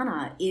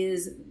tarana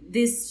is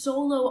this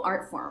solo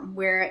art form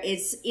where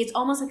it's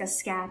almost like a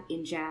scat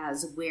in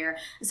jazz, where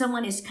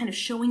someone is kind of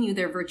showing you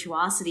their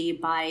virtuosity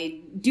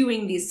by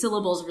doing these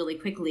syllables really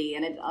quickly.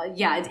 And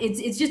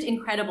it's just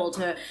incredible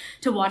to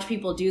watch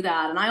people do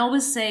that. And I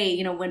always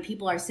say, when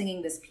people are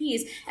singing this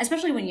piece,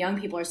 especially when young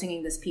people are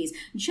singing this piece,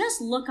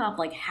 just look up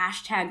like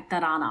hashtag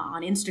tarana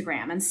on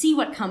Instagram and see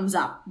what comes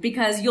up,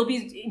 because you'll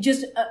be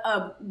just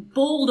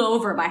bowled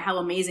over by how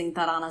amazing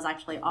taranas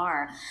actually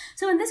are.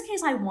 So in this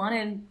case, I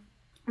wanted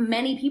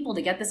many people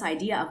to get this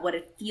idea of what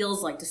it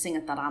feels like to sing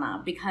a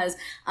tarana, because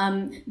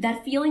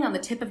that feeling on the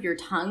tip of your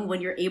tongue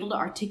when you're able to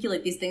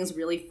articulate these things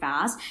really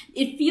fast,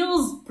 it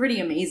feels pretty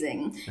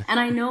amazing. And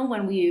I know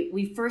when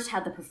we first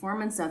had the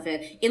performance of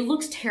it, it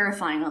looks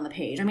terrifying on the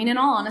page. I mean, in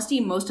all honesty,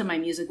 most of my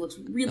music looks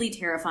really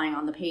terrifying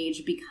on the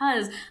page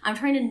because I'm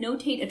trying to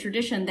notate a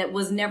tradition that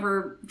was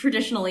never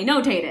traditionally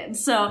notated.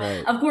 So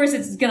right. Of course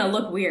it's gonna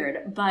look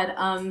weird, but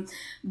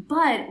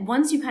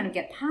once you kind of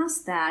get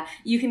past that,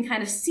 you can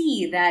kind of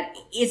see that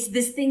it's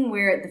this thing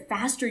where the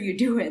faster you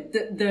do it,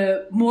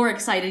 the more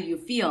excited you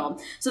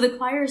feel. So the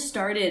choir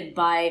started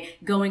by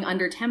going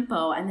under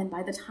tempo, and then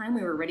by the time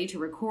we were ready to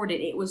record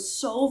it, it was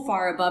so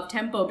far above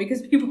tempo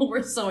because people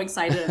were so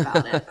excited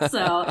about it.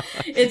 So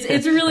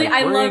it's really, like,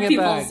 I love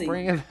people singing.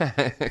 Bring it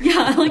back.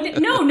 Yeah, like,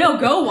 no,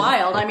 go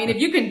wild. I mean, if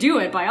you can do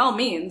it, by all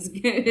means,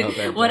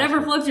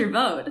 whatever floats your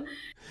boat.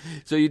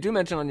 So you do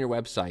mention on your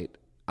website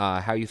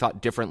how you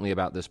thought differently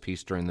about this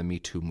piece during the Me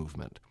Too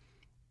movement.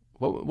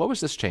 What was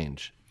this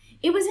change?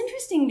 It was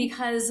interesting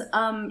because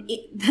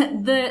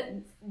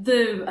the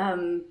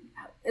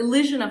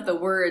elision of the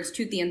words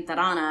tutti and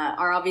tarana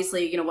are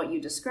obviously, what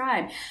you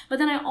described. But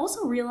then I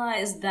also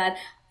realized that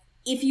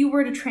if you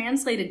were to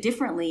translate it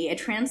differently, it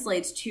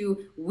translates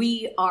to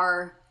we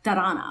are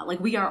tarana,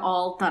 like we are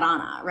all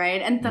tarana,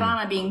 right? And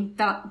tarana being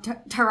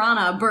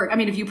Tarana Burke. I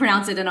mean, if you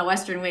pronounce it in a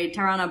Western way,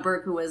 Tarana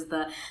Burke, who was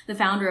the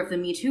founder of the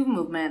Me Too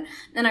movement.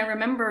 And I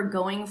remember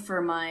going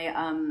for my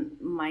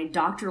my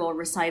doctoral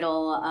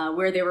recital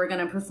where they were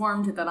going to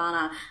perform to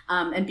tarana,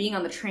 and being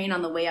on the train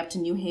on the way up to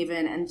New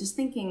Haven and just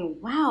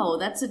thinking, wow,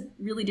 that's a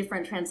really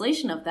different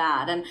translation of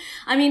that. And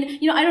I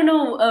mean, I don't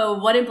know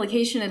what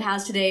implication it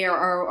has today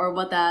or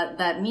what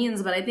that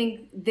means, but I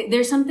think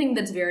there's something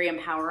that's very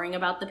empowering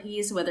about the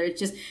piece, whether it's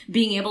just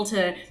being able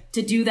to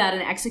do that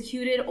and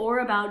execute it, or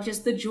about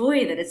just the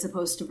joy that it's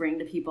supposed to bring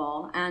to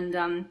people. And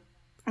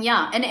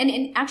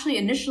and actually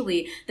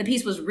initially the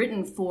piece was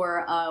written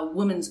for a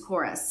women's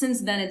chorus.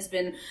 Since then it's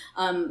been,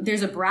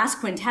 there's a brass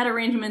quintet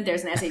arrangement,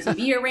 there's an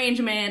SATB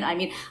arrangement. I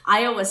mean,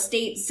 Iowa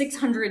State,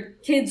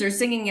 600 kids are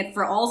singing it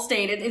for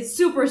Allstate. It's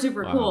super,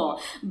 super wow.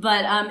 Cool.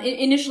 But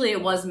initially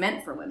it was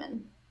meant for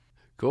women.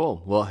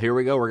 Cool. Well, here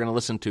we go. We're going to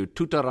listen to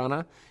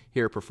Tutarana,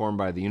 here performed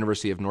by the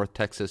University of North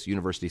Texas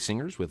University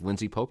Singers with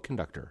Lindsay Pope,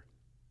 conductor.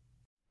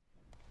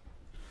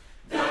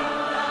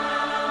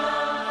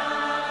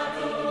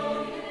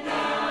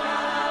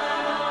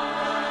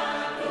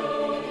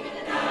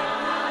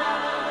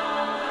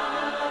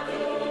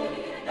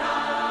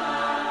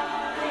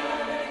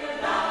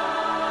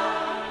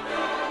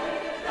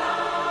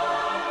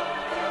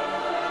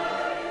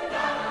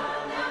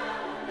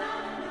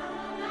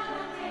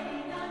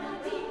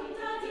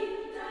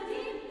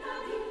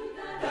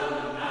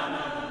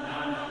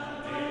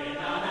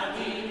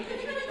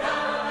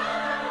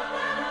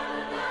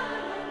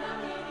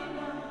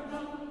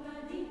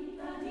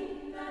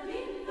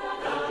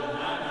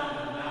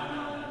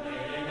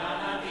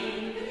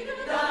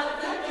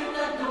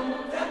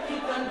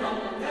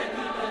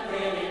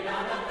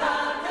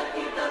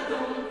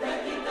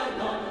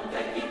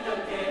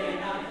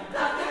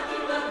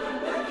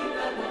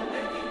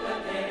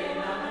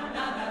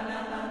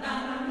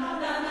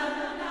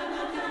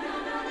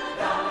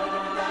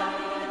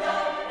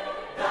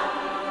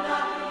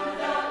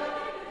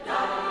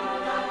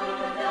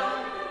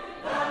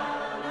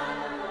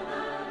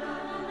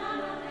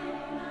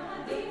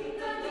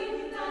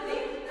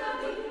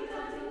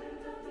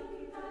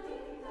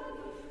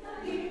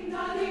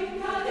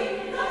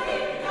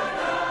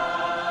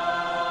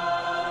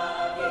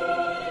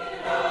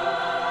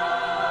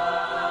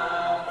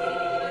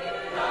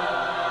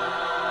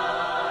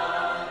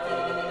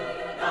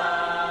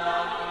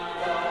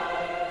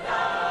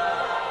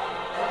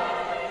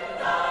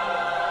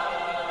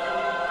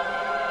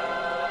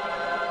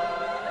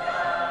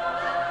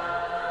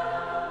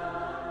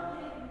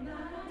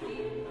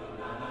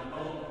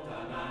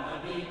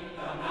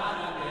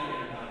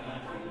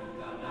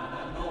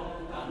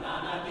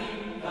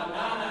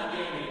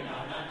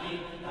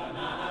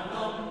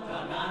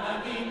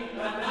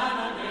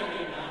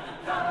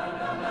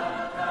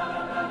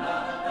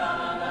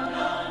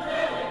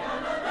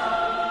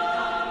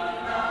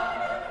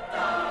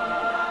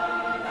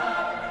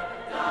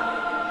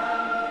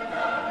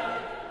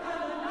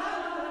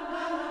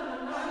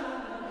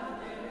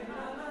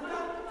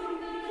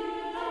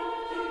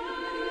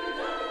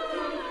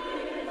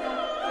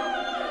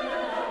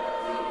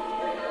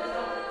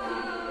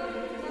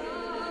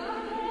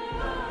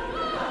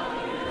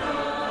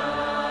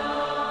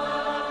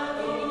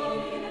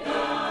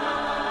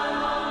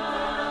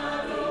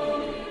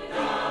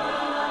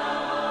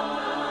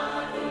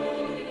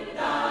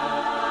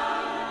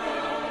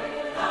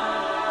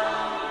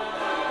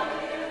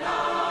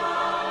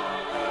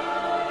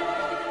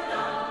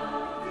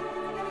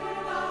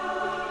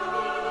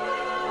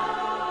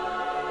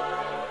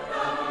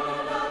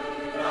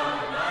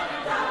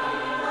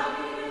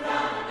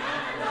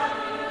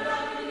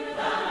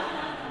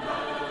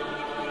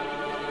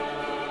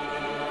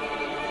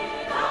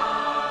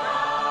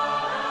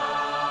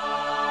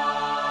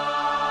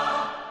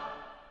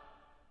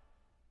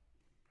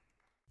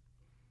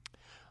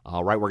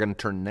 All right, we're going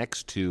to turn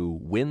next to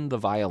Win the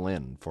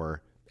Violin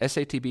for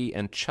SATB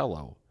and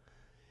cello.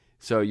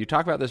 So you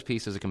talk about this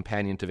piece as a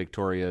companion to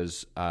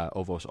Victoria's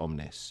Ovos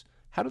Omnes.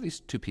 How do these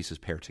two pieces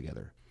pair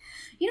together?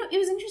 It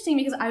was interesting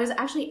because I was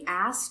actually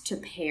asked to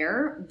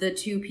pair the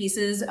two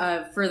pieces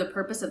for the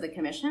purpose of the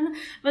commission,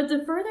 but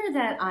the further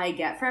that I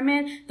get from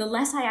it, the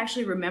less I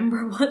actually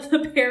remember what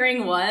the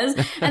pairing was,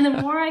 and the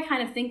more I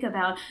kind of think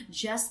about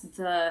just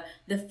the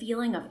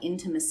feeling of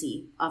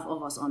intimacy of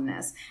Ovos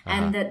Omnes,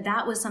 and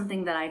that was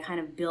something that I kind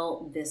of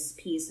built this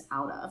piece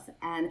out of,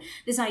 and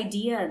this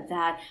idea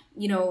that,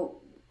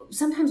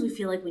 sometimes we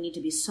feel like we need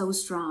to be so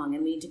strong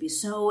and we need to be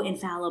so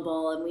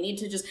infallible and we need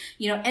to just,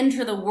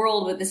 enter the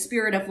world with the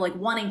spirit of like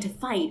wanting to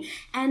fight.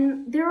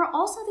 And there are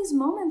also these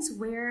moments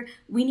where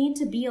we need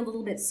to be a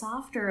little bit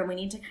softer and we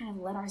need to kind of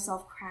let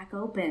ourselves crack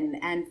open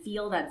and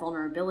feel that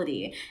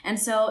vulnerability. And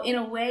so in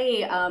a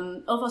way,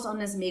 Ovos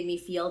Omnes made me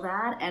feel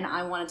that, and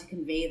I wanted to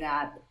convey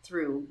that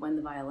through Win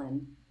the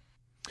Violin.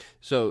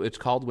 So it's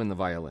called Win the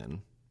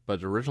Violin,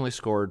 but originally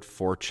scored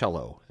for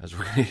cello, as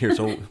we're going to hear.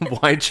 So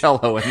why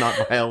cello and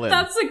not violin?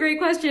 That's a great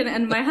question,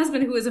 and my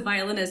husband, who is a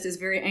violinist, is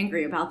very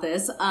angry about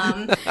this.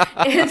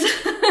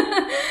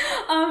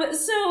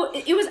 So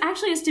it was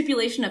actually a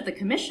stipulation of the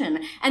commission,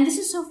 and this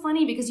is so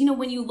funny because,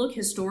 when you look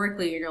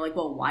historically, and you're like,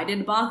 well, why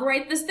did Bach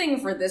write this thing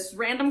for this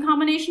random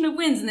combination of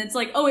winds? And it's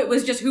like, oh, it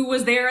was just who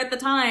was there at the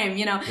time,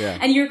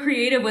 and you're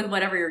creative with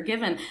whatever you're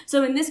given.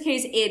 So in this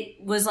case, it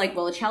was like,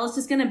 well, a cellist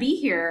is going to be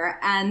here,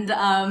 and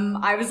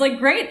I was like,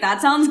 great,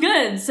 that sounds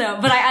good.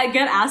 So, but I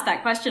get asked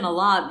that question a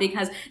lot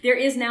because there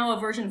is now a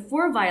version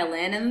for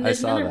violin, and then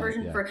there's another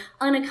version for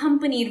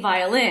unaccompanied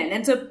violin,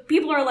 and so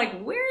people are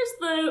like, where's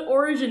the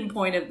origin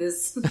point of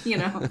this?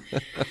 Yeah.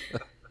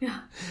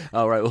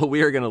 All right. Well,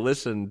 we are going to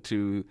listen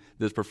to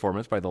this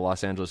performance by the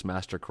Los Angeles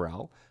Master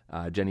Chorale,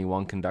 Jenny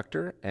Wong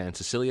conductor, and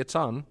Cecilia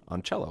Tson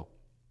on cello.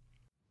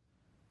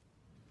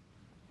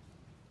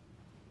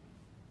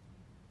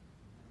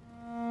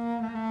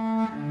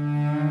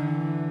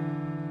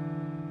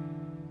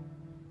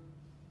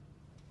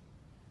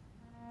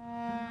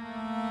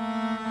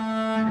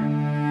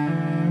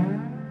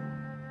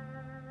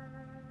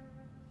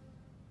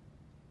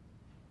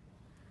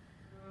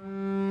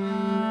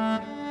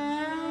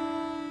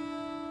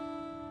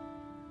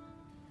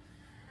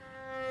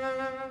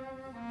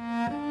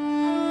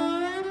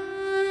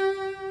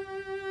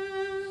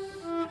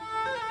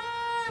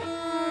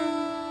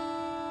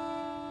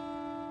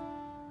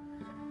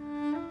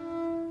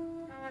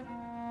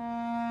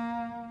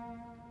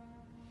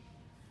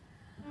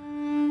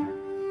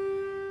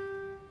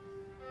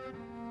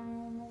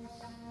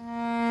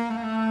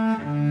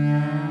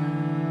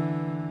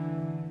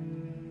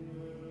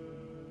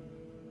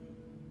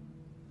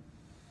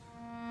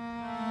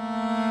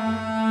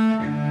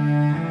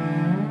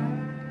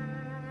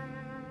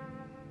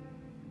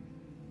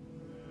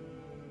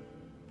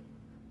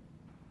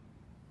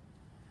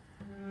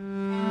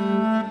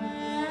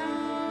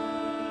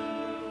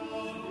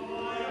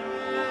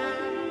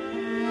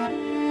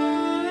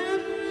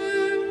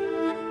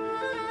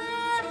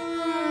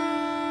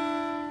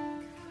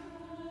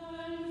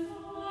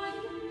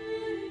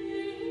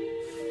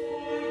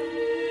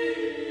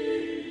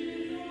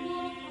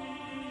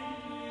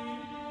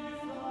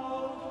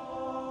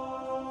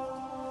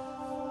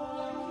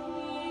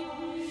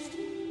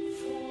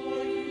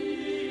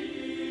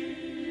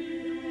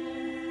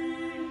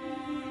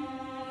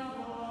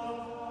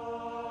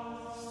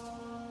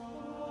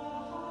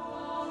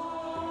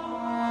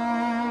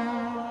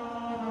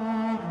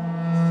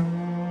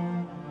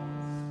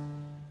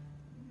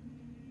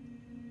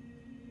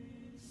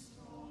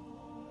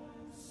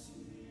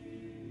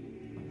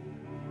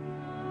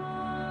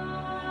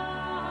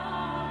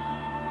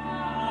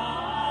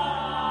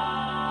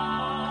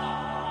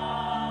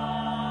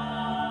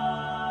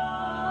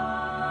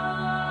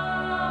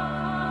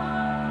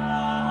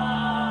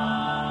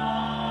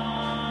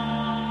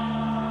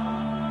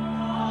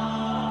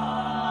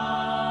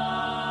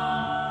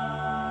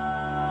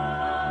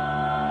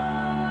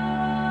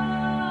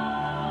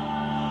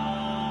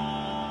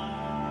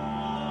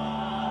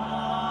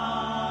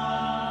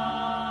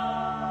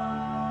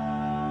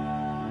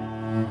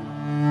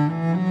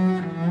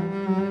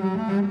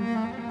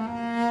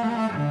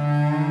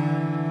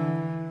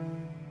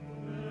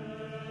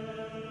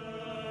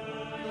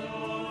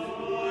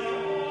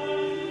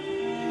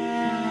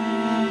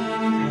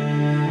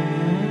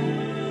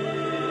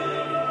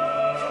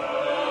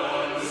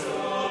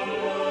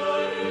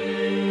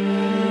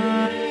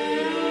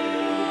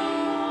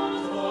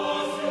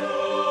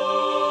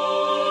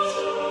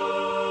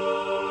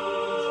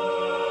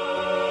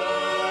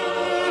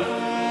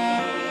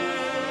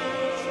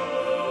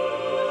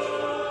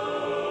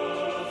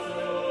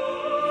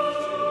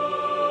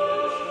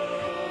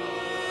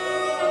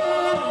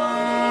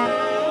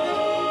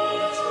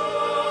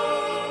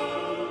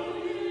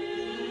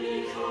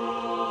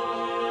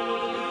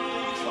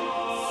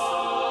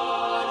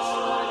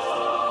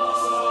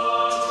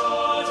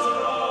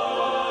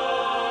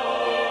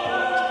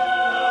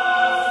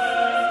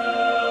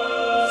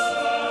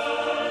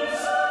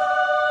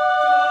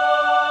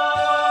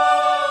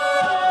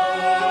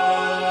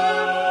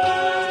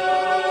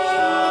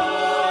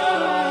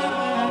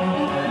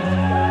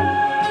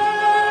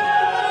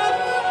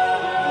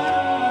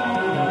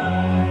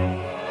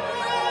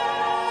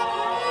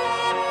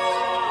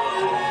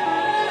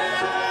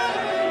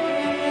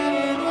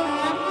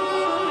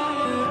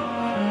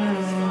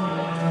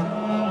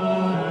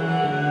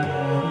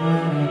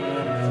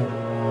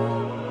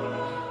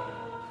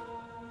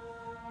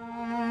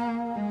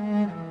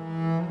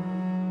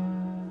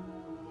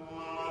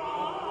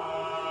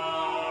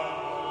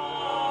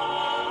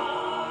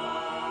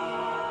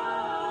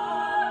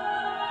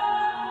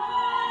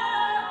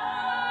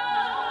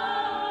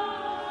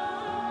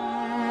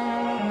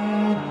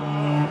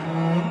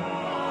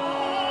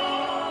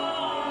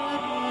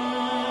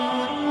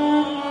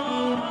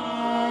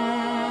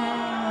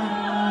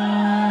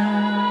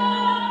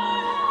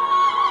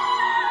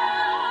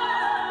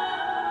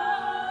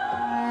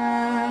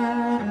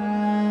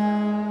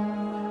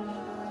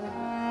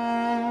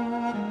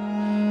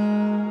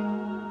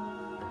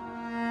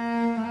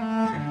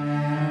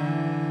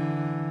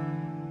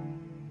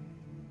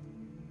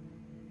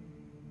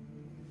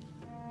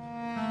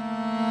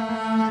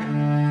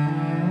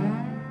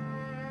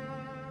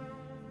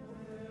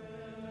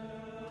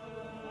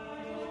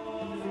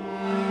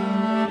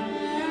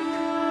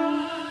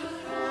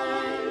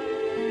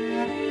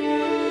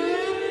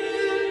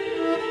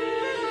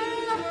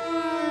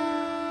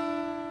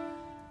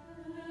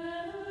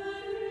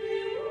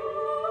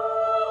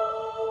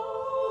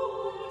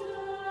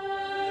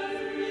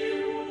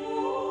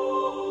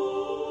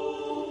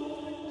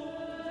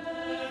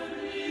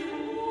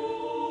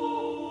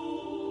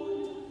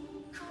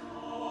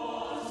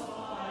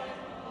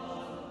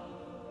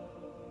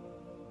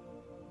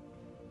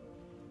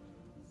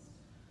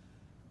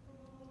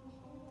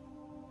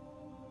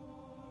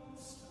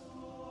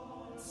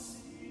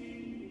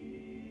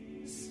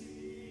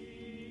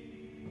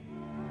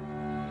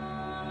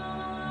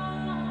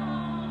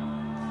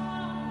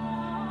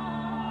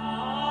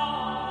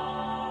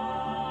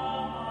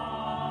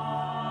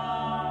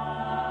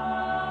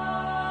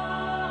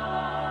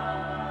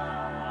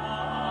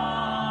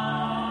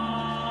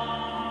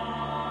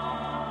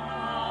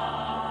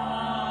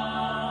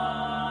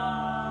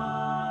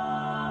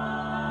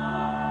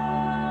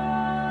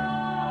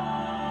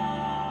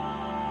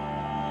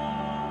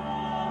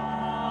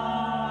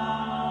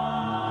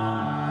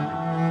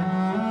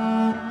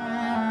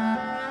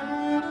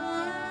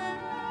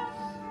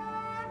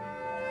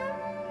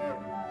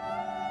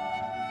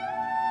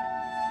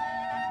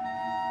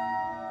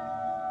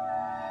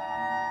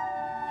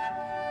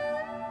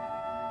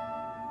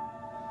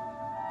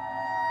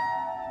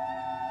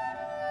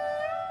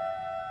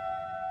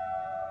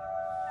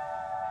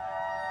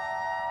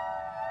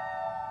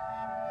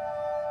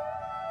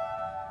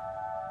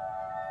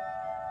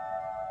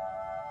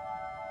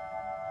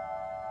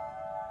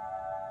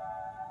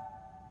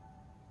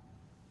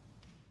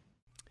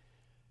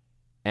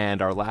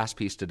 And our last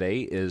piece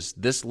today is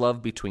This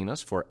Love Between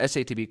Us for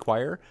SATB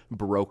Choir,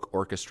 Baroque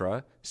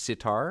Orchestra,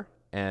 Sitar,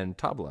 and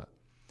Tabla.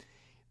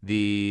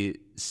 The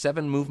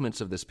 7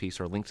 movements of this piece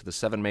are linked to the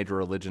 7 major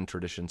religion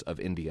traditions of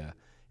India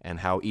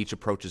and how each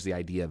approaches the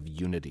idea of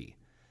unity.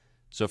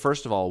 So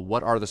first of all,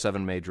 what are the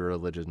 7 major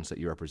religions that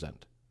you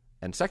represent?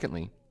 And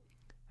secondly,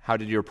 how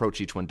did you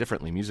approach each one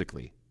differently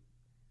musically?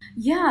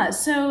 Yeah,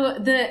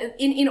 so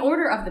in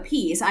order of the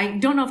piece, I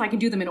don't know if I can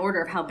do them in order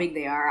of how big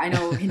they are. I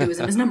know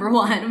Hinduism is number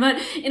 1,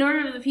 but in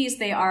order of the piece,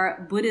 they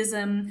are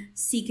Buddhism,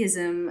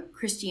 Sikhism,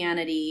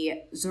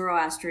 Christianity,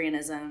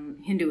 Zoroastrianism,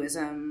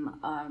 Hinduism,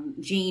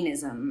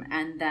 Jainism,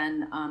 and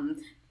then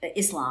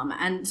Islam.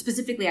 And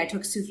specifically, I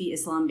took Sufi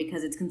Islam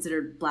because it's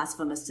considered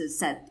blasphemous to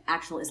set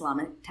actual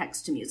Islamic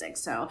text to music.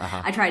 So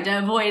I tried to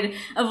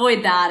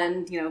avoid that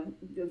and,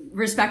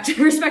 respect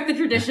the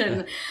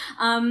tradition.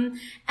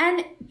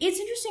 And it's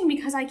interesting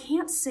because I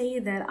can't say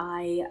that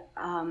I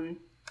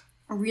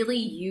really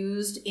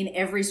used in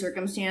every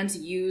circumstance,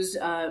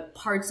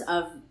 parts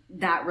of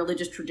that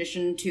religious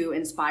tradition to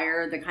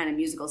inspire the kind of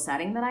musical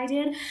setting that I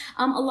did.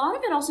 A lot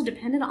of it also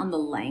depended on the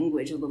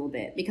language a little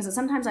bit, because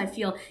sometimes I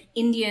feel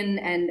Indian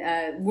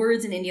and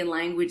words in Indian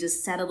language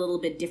is said a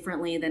little bit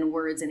differently than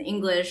words in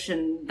English,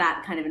 and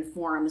that kind of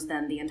informs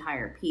then the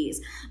entire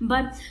piece.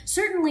 But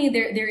certainly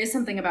there is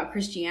something about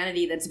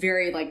Christianity that's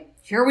very like,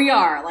 here we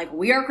are, like,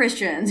 we are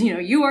Christians,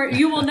 you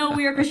will know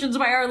we are Christians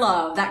by our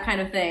love, that kind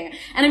of thing.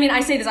 And I mean,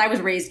 I say this, I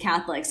was raised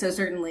Catholic, so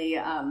certainly,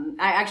 I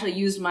actually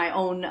used my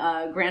own,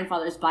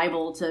 grandfather's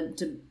Bible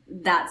to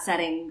that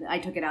setting. I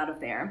took it out of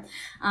there.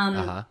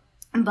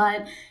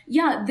 But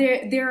yeah,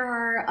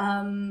 there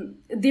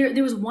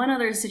was one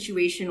other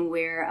situation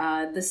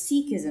where, the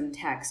Sikhism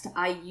text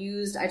I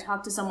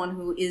talked to someone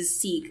who is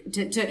Sikh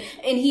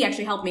and he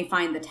actually helped me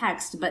find the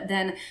text, but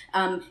then,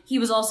 he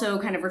was also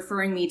kind of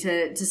referring me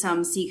to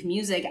some Sikh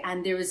music,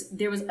 and there was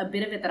a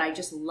bit of it that I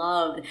just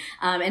loved.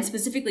 And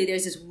specifically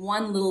there's this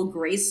one little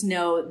grace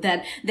note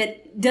that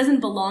doesn't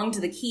belong to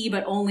the key,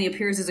 but only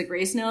appears as a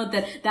grace note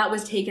that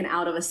was taken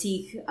out of a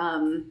Sikh,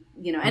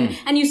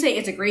 and you say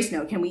it's a grace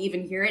note. Can we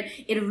even hear it?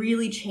 It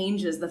really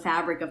changes the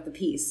fabric of the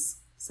piece.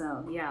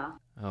 So, yeah.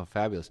 Oh,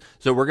 fabulous.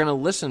 So we're going to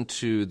listen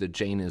to the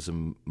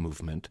Jainism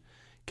movement.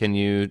 Can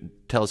you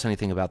tell us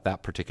anything about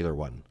that particular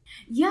one?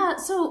 Yeah,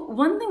 so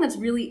one thing that's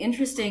really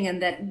interesting and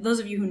that those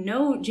of you who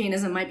know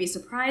Jainism might be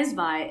surprised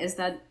by is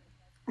that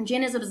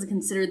Jainism is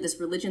considered this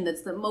religion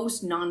that's the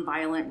most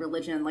nonviolent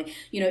religion. Like,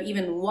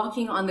 even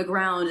walking on the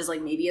ground is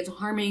like, maybe it's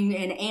harming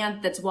an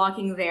ant that's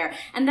walking there.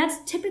 And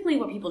that's typically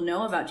what people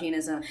know about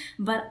Jainism.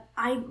 But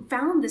I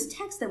found this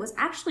text that was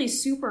actually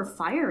super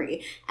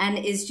fiery and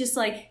is just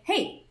like,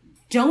 hey,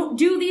 don't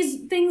do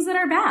these things that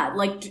are bad.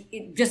 Like,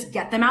 just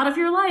get them out of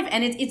your life.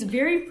 And it's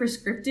very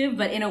prescriptive,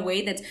 but in a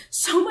way that's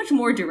so much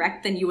more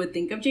direct than you would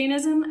think of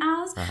Jainism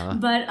as.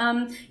 But,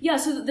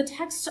 so the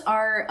texts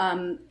are,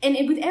 and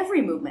with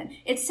every movement,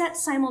 it's set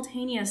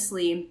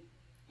simultaneously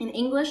in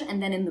English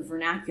and then in the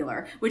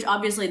vernacular, which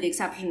obviously the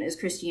exception is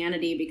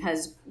Christianity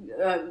because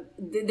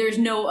there's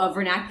no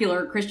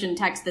vernacular Christian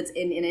text that's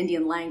in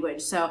Indian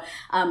language. So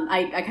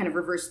I kind of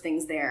reversed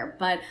things there.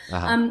 But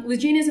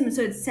with Jainism,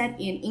 so it's set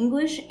in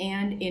English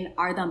and in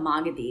Ardha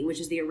Magadhi, which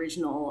is the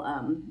original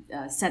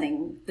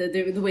setting,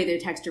 the way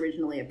the text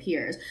originally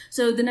appears.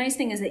 So the nice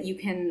thing is that you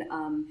can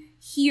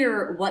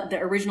hear what the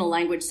original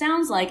language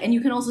sounds like, and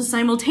you can also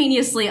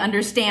simultaneously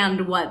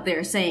understand what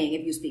they're saying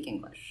if you speak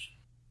English.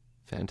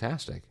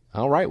 Fantastic.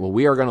 All right. Well,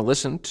 we are going to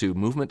listen to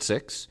Movement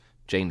 6,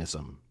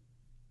 Jainism.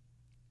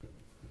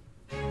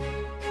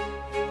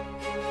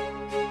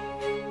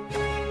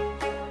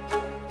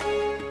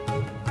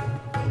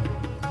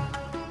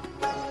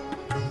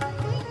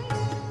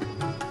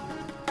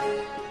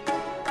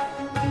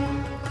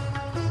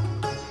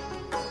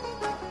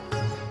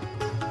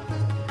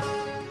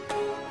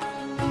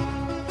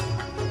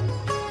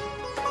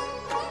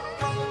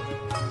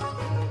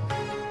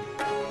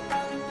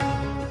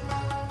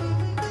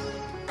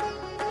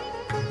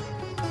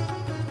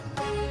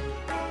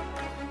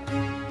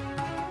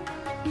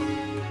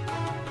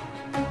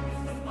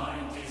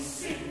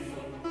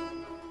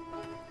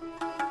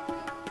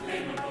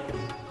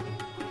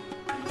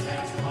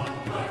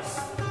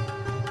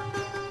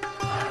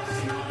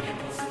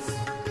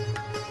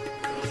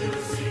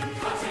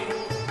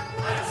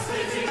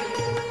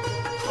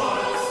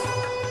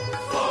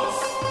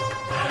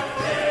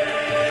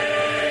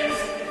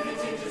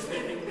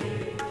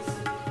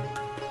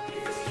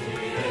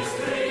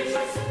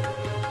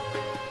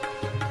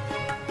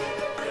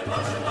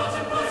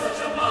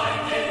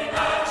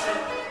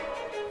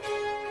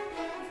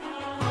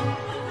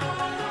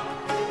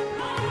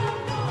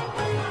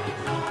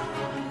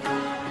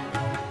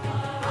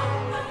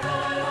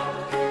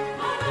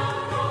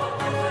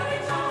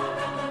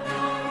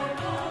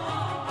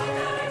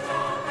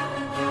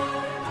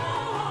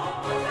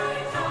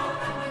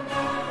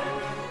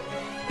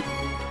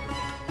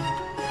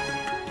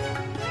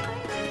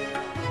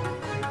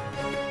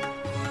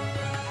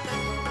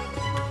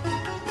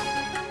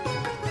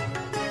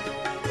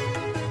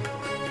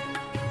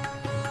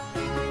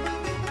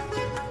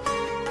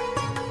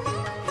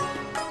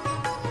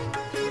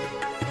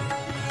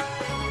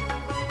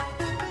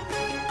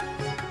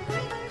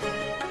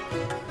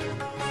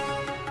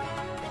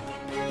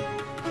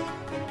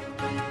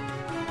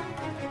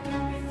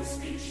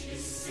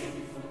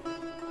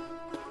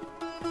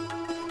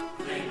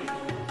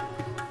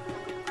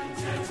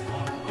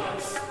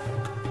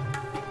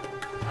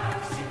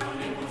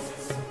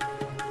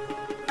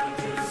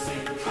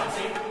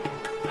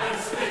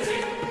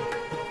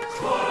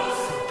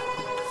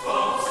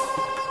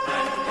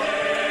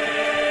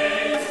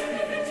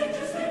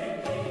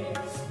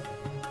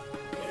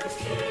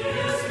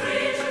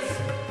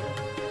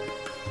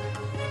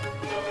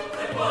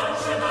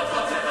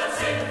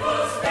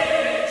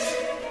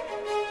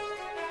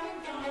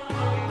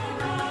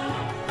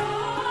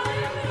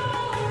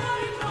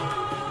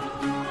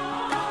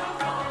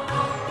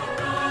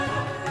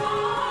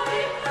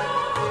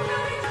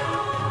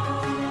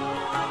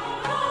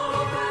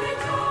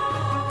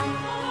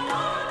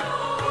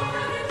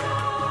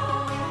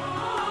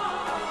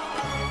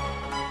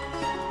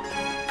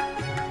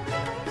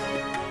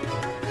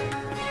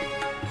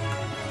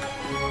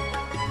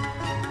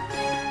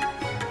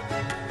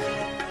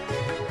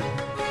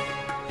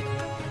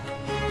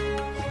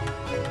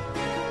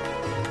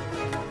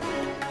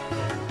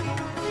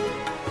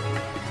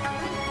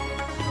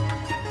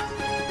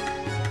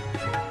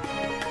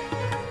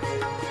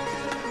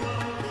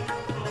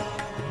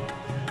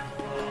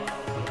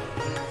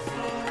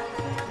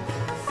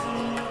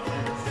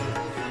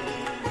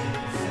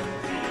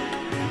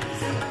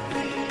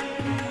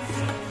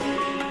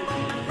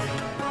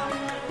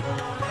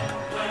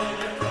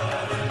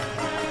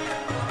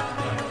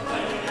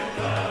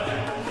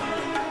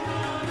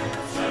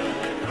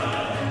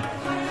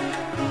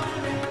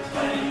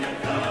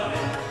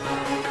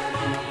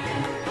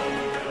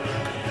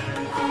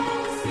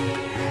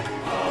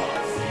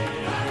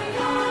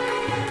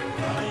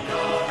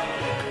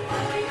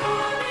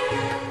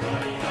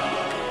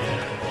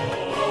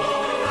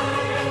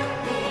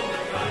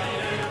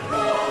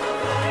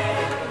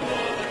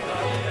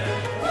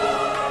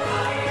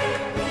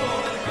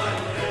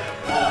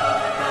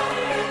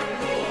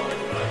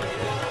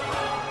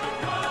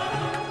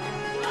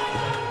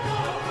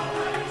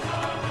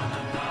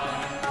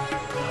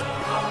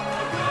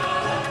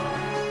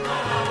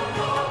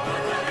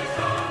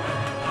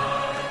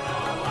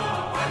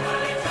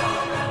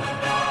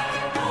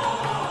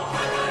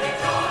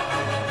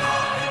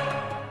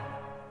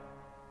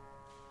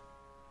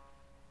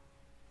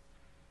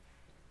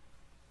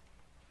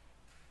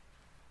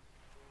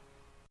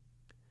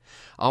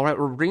 All right,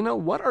 Rena,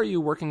 what are you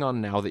working on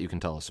now that you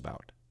can tell us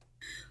about?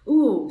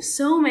 Ooh,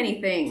 so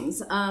many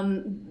things.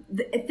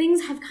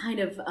 Things have kind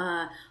of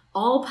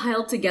all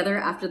piled together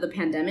after the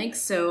pandemic.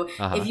 So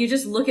if you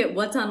just look at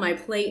what's on my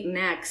plate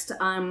next,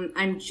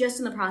 I'm just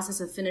in the process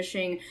of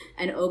finishing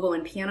an oboe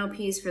and piano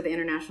piece for the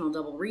International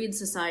Double Reed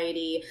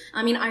Society.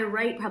 I mean, I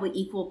write probably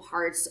equal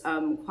parts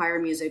choir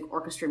music,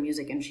 orchestra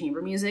music, and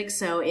chamber music.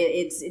 So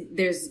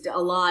there's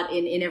a lot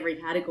in every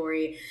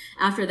category.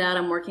 After that,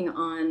 I'm working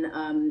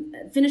on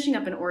finishing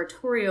up an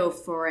oratorio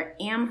for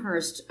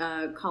Amherst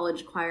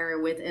College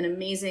Choir with an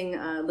amazing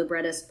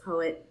librettist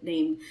poet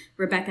named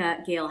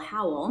Rebecca Gale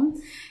Howell.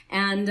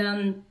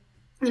 And,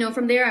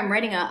 from there, I'm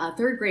writing a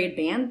third grade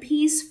band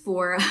piece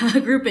for a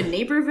group in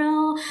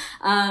Naperville.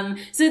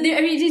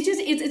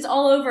 It's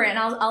all over. And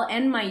I'll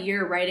end my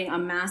year writing a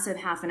massive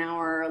half an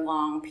hour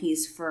long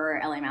piece for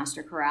LA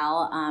Master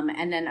Chorale.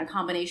 And then a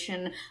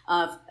combination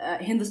of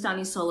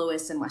Hindustani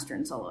soloists and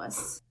Western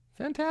soloists.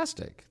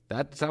 Fantastic.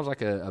 That sounds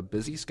like a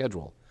busy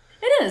schedule.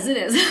 It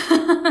is.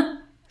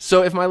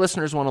 So if my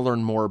listeners want to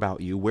learn more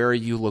about you, where are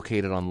you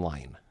located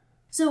online?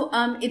 So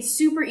it's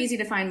super easy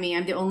to find me.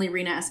 I'm the only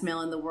Rena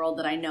Esmail in the world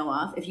that I know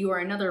of. If you are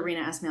another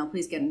Rena Esmail,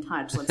 please get in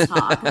touch. Let's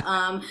talk.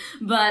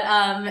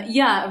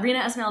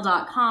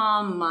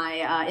 RenaEsmail.com.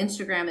 My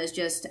Instagram is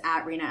just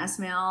at Rena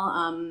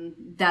Esmail.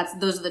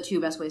 Those are the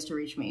two best ways to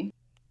reach me.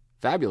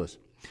 Fabulous.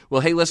 Well,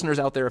 hey, listeners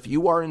out there, if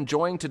you are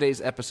enjoying today's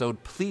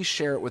episode, please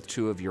share it with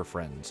 2 of your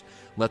friends.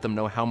 Let them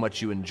know how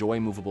much you enjoy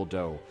Movable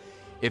Dough.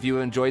 If you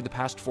enjoyed the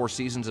past 4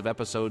 seasons of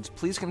episodes,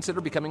 please consider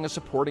becoming a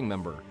supporting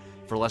member.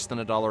 For less than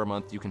 $1 a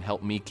month, you can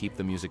help me keep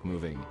the music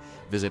moving.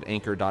 Visit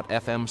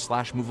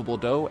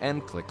anchor.fm/movabledough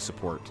and click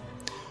support.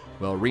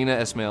 Well, Rena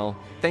Esmail,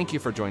 thank you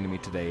for joining me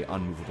today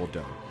on Movable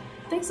Dough.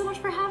 Thanks so much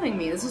for having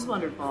me. This was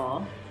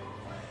wonderful.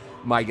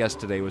 My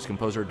guest today was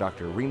composer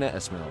Dr. Rena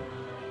Esmail.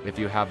 If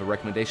you have a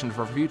recommendation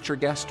for a future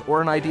guest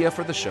or an idea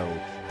for the show,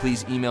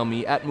 please email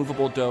me at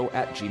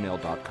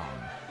movabledough@gmail.com.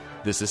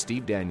 This is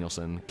Steve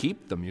Danielson.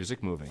 Keep the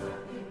music moving.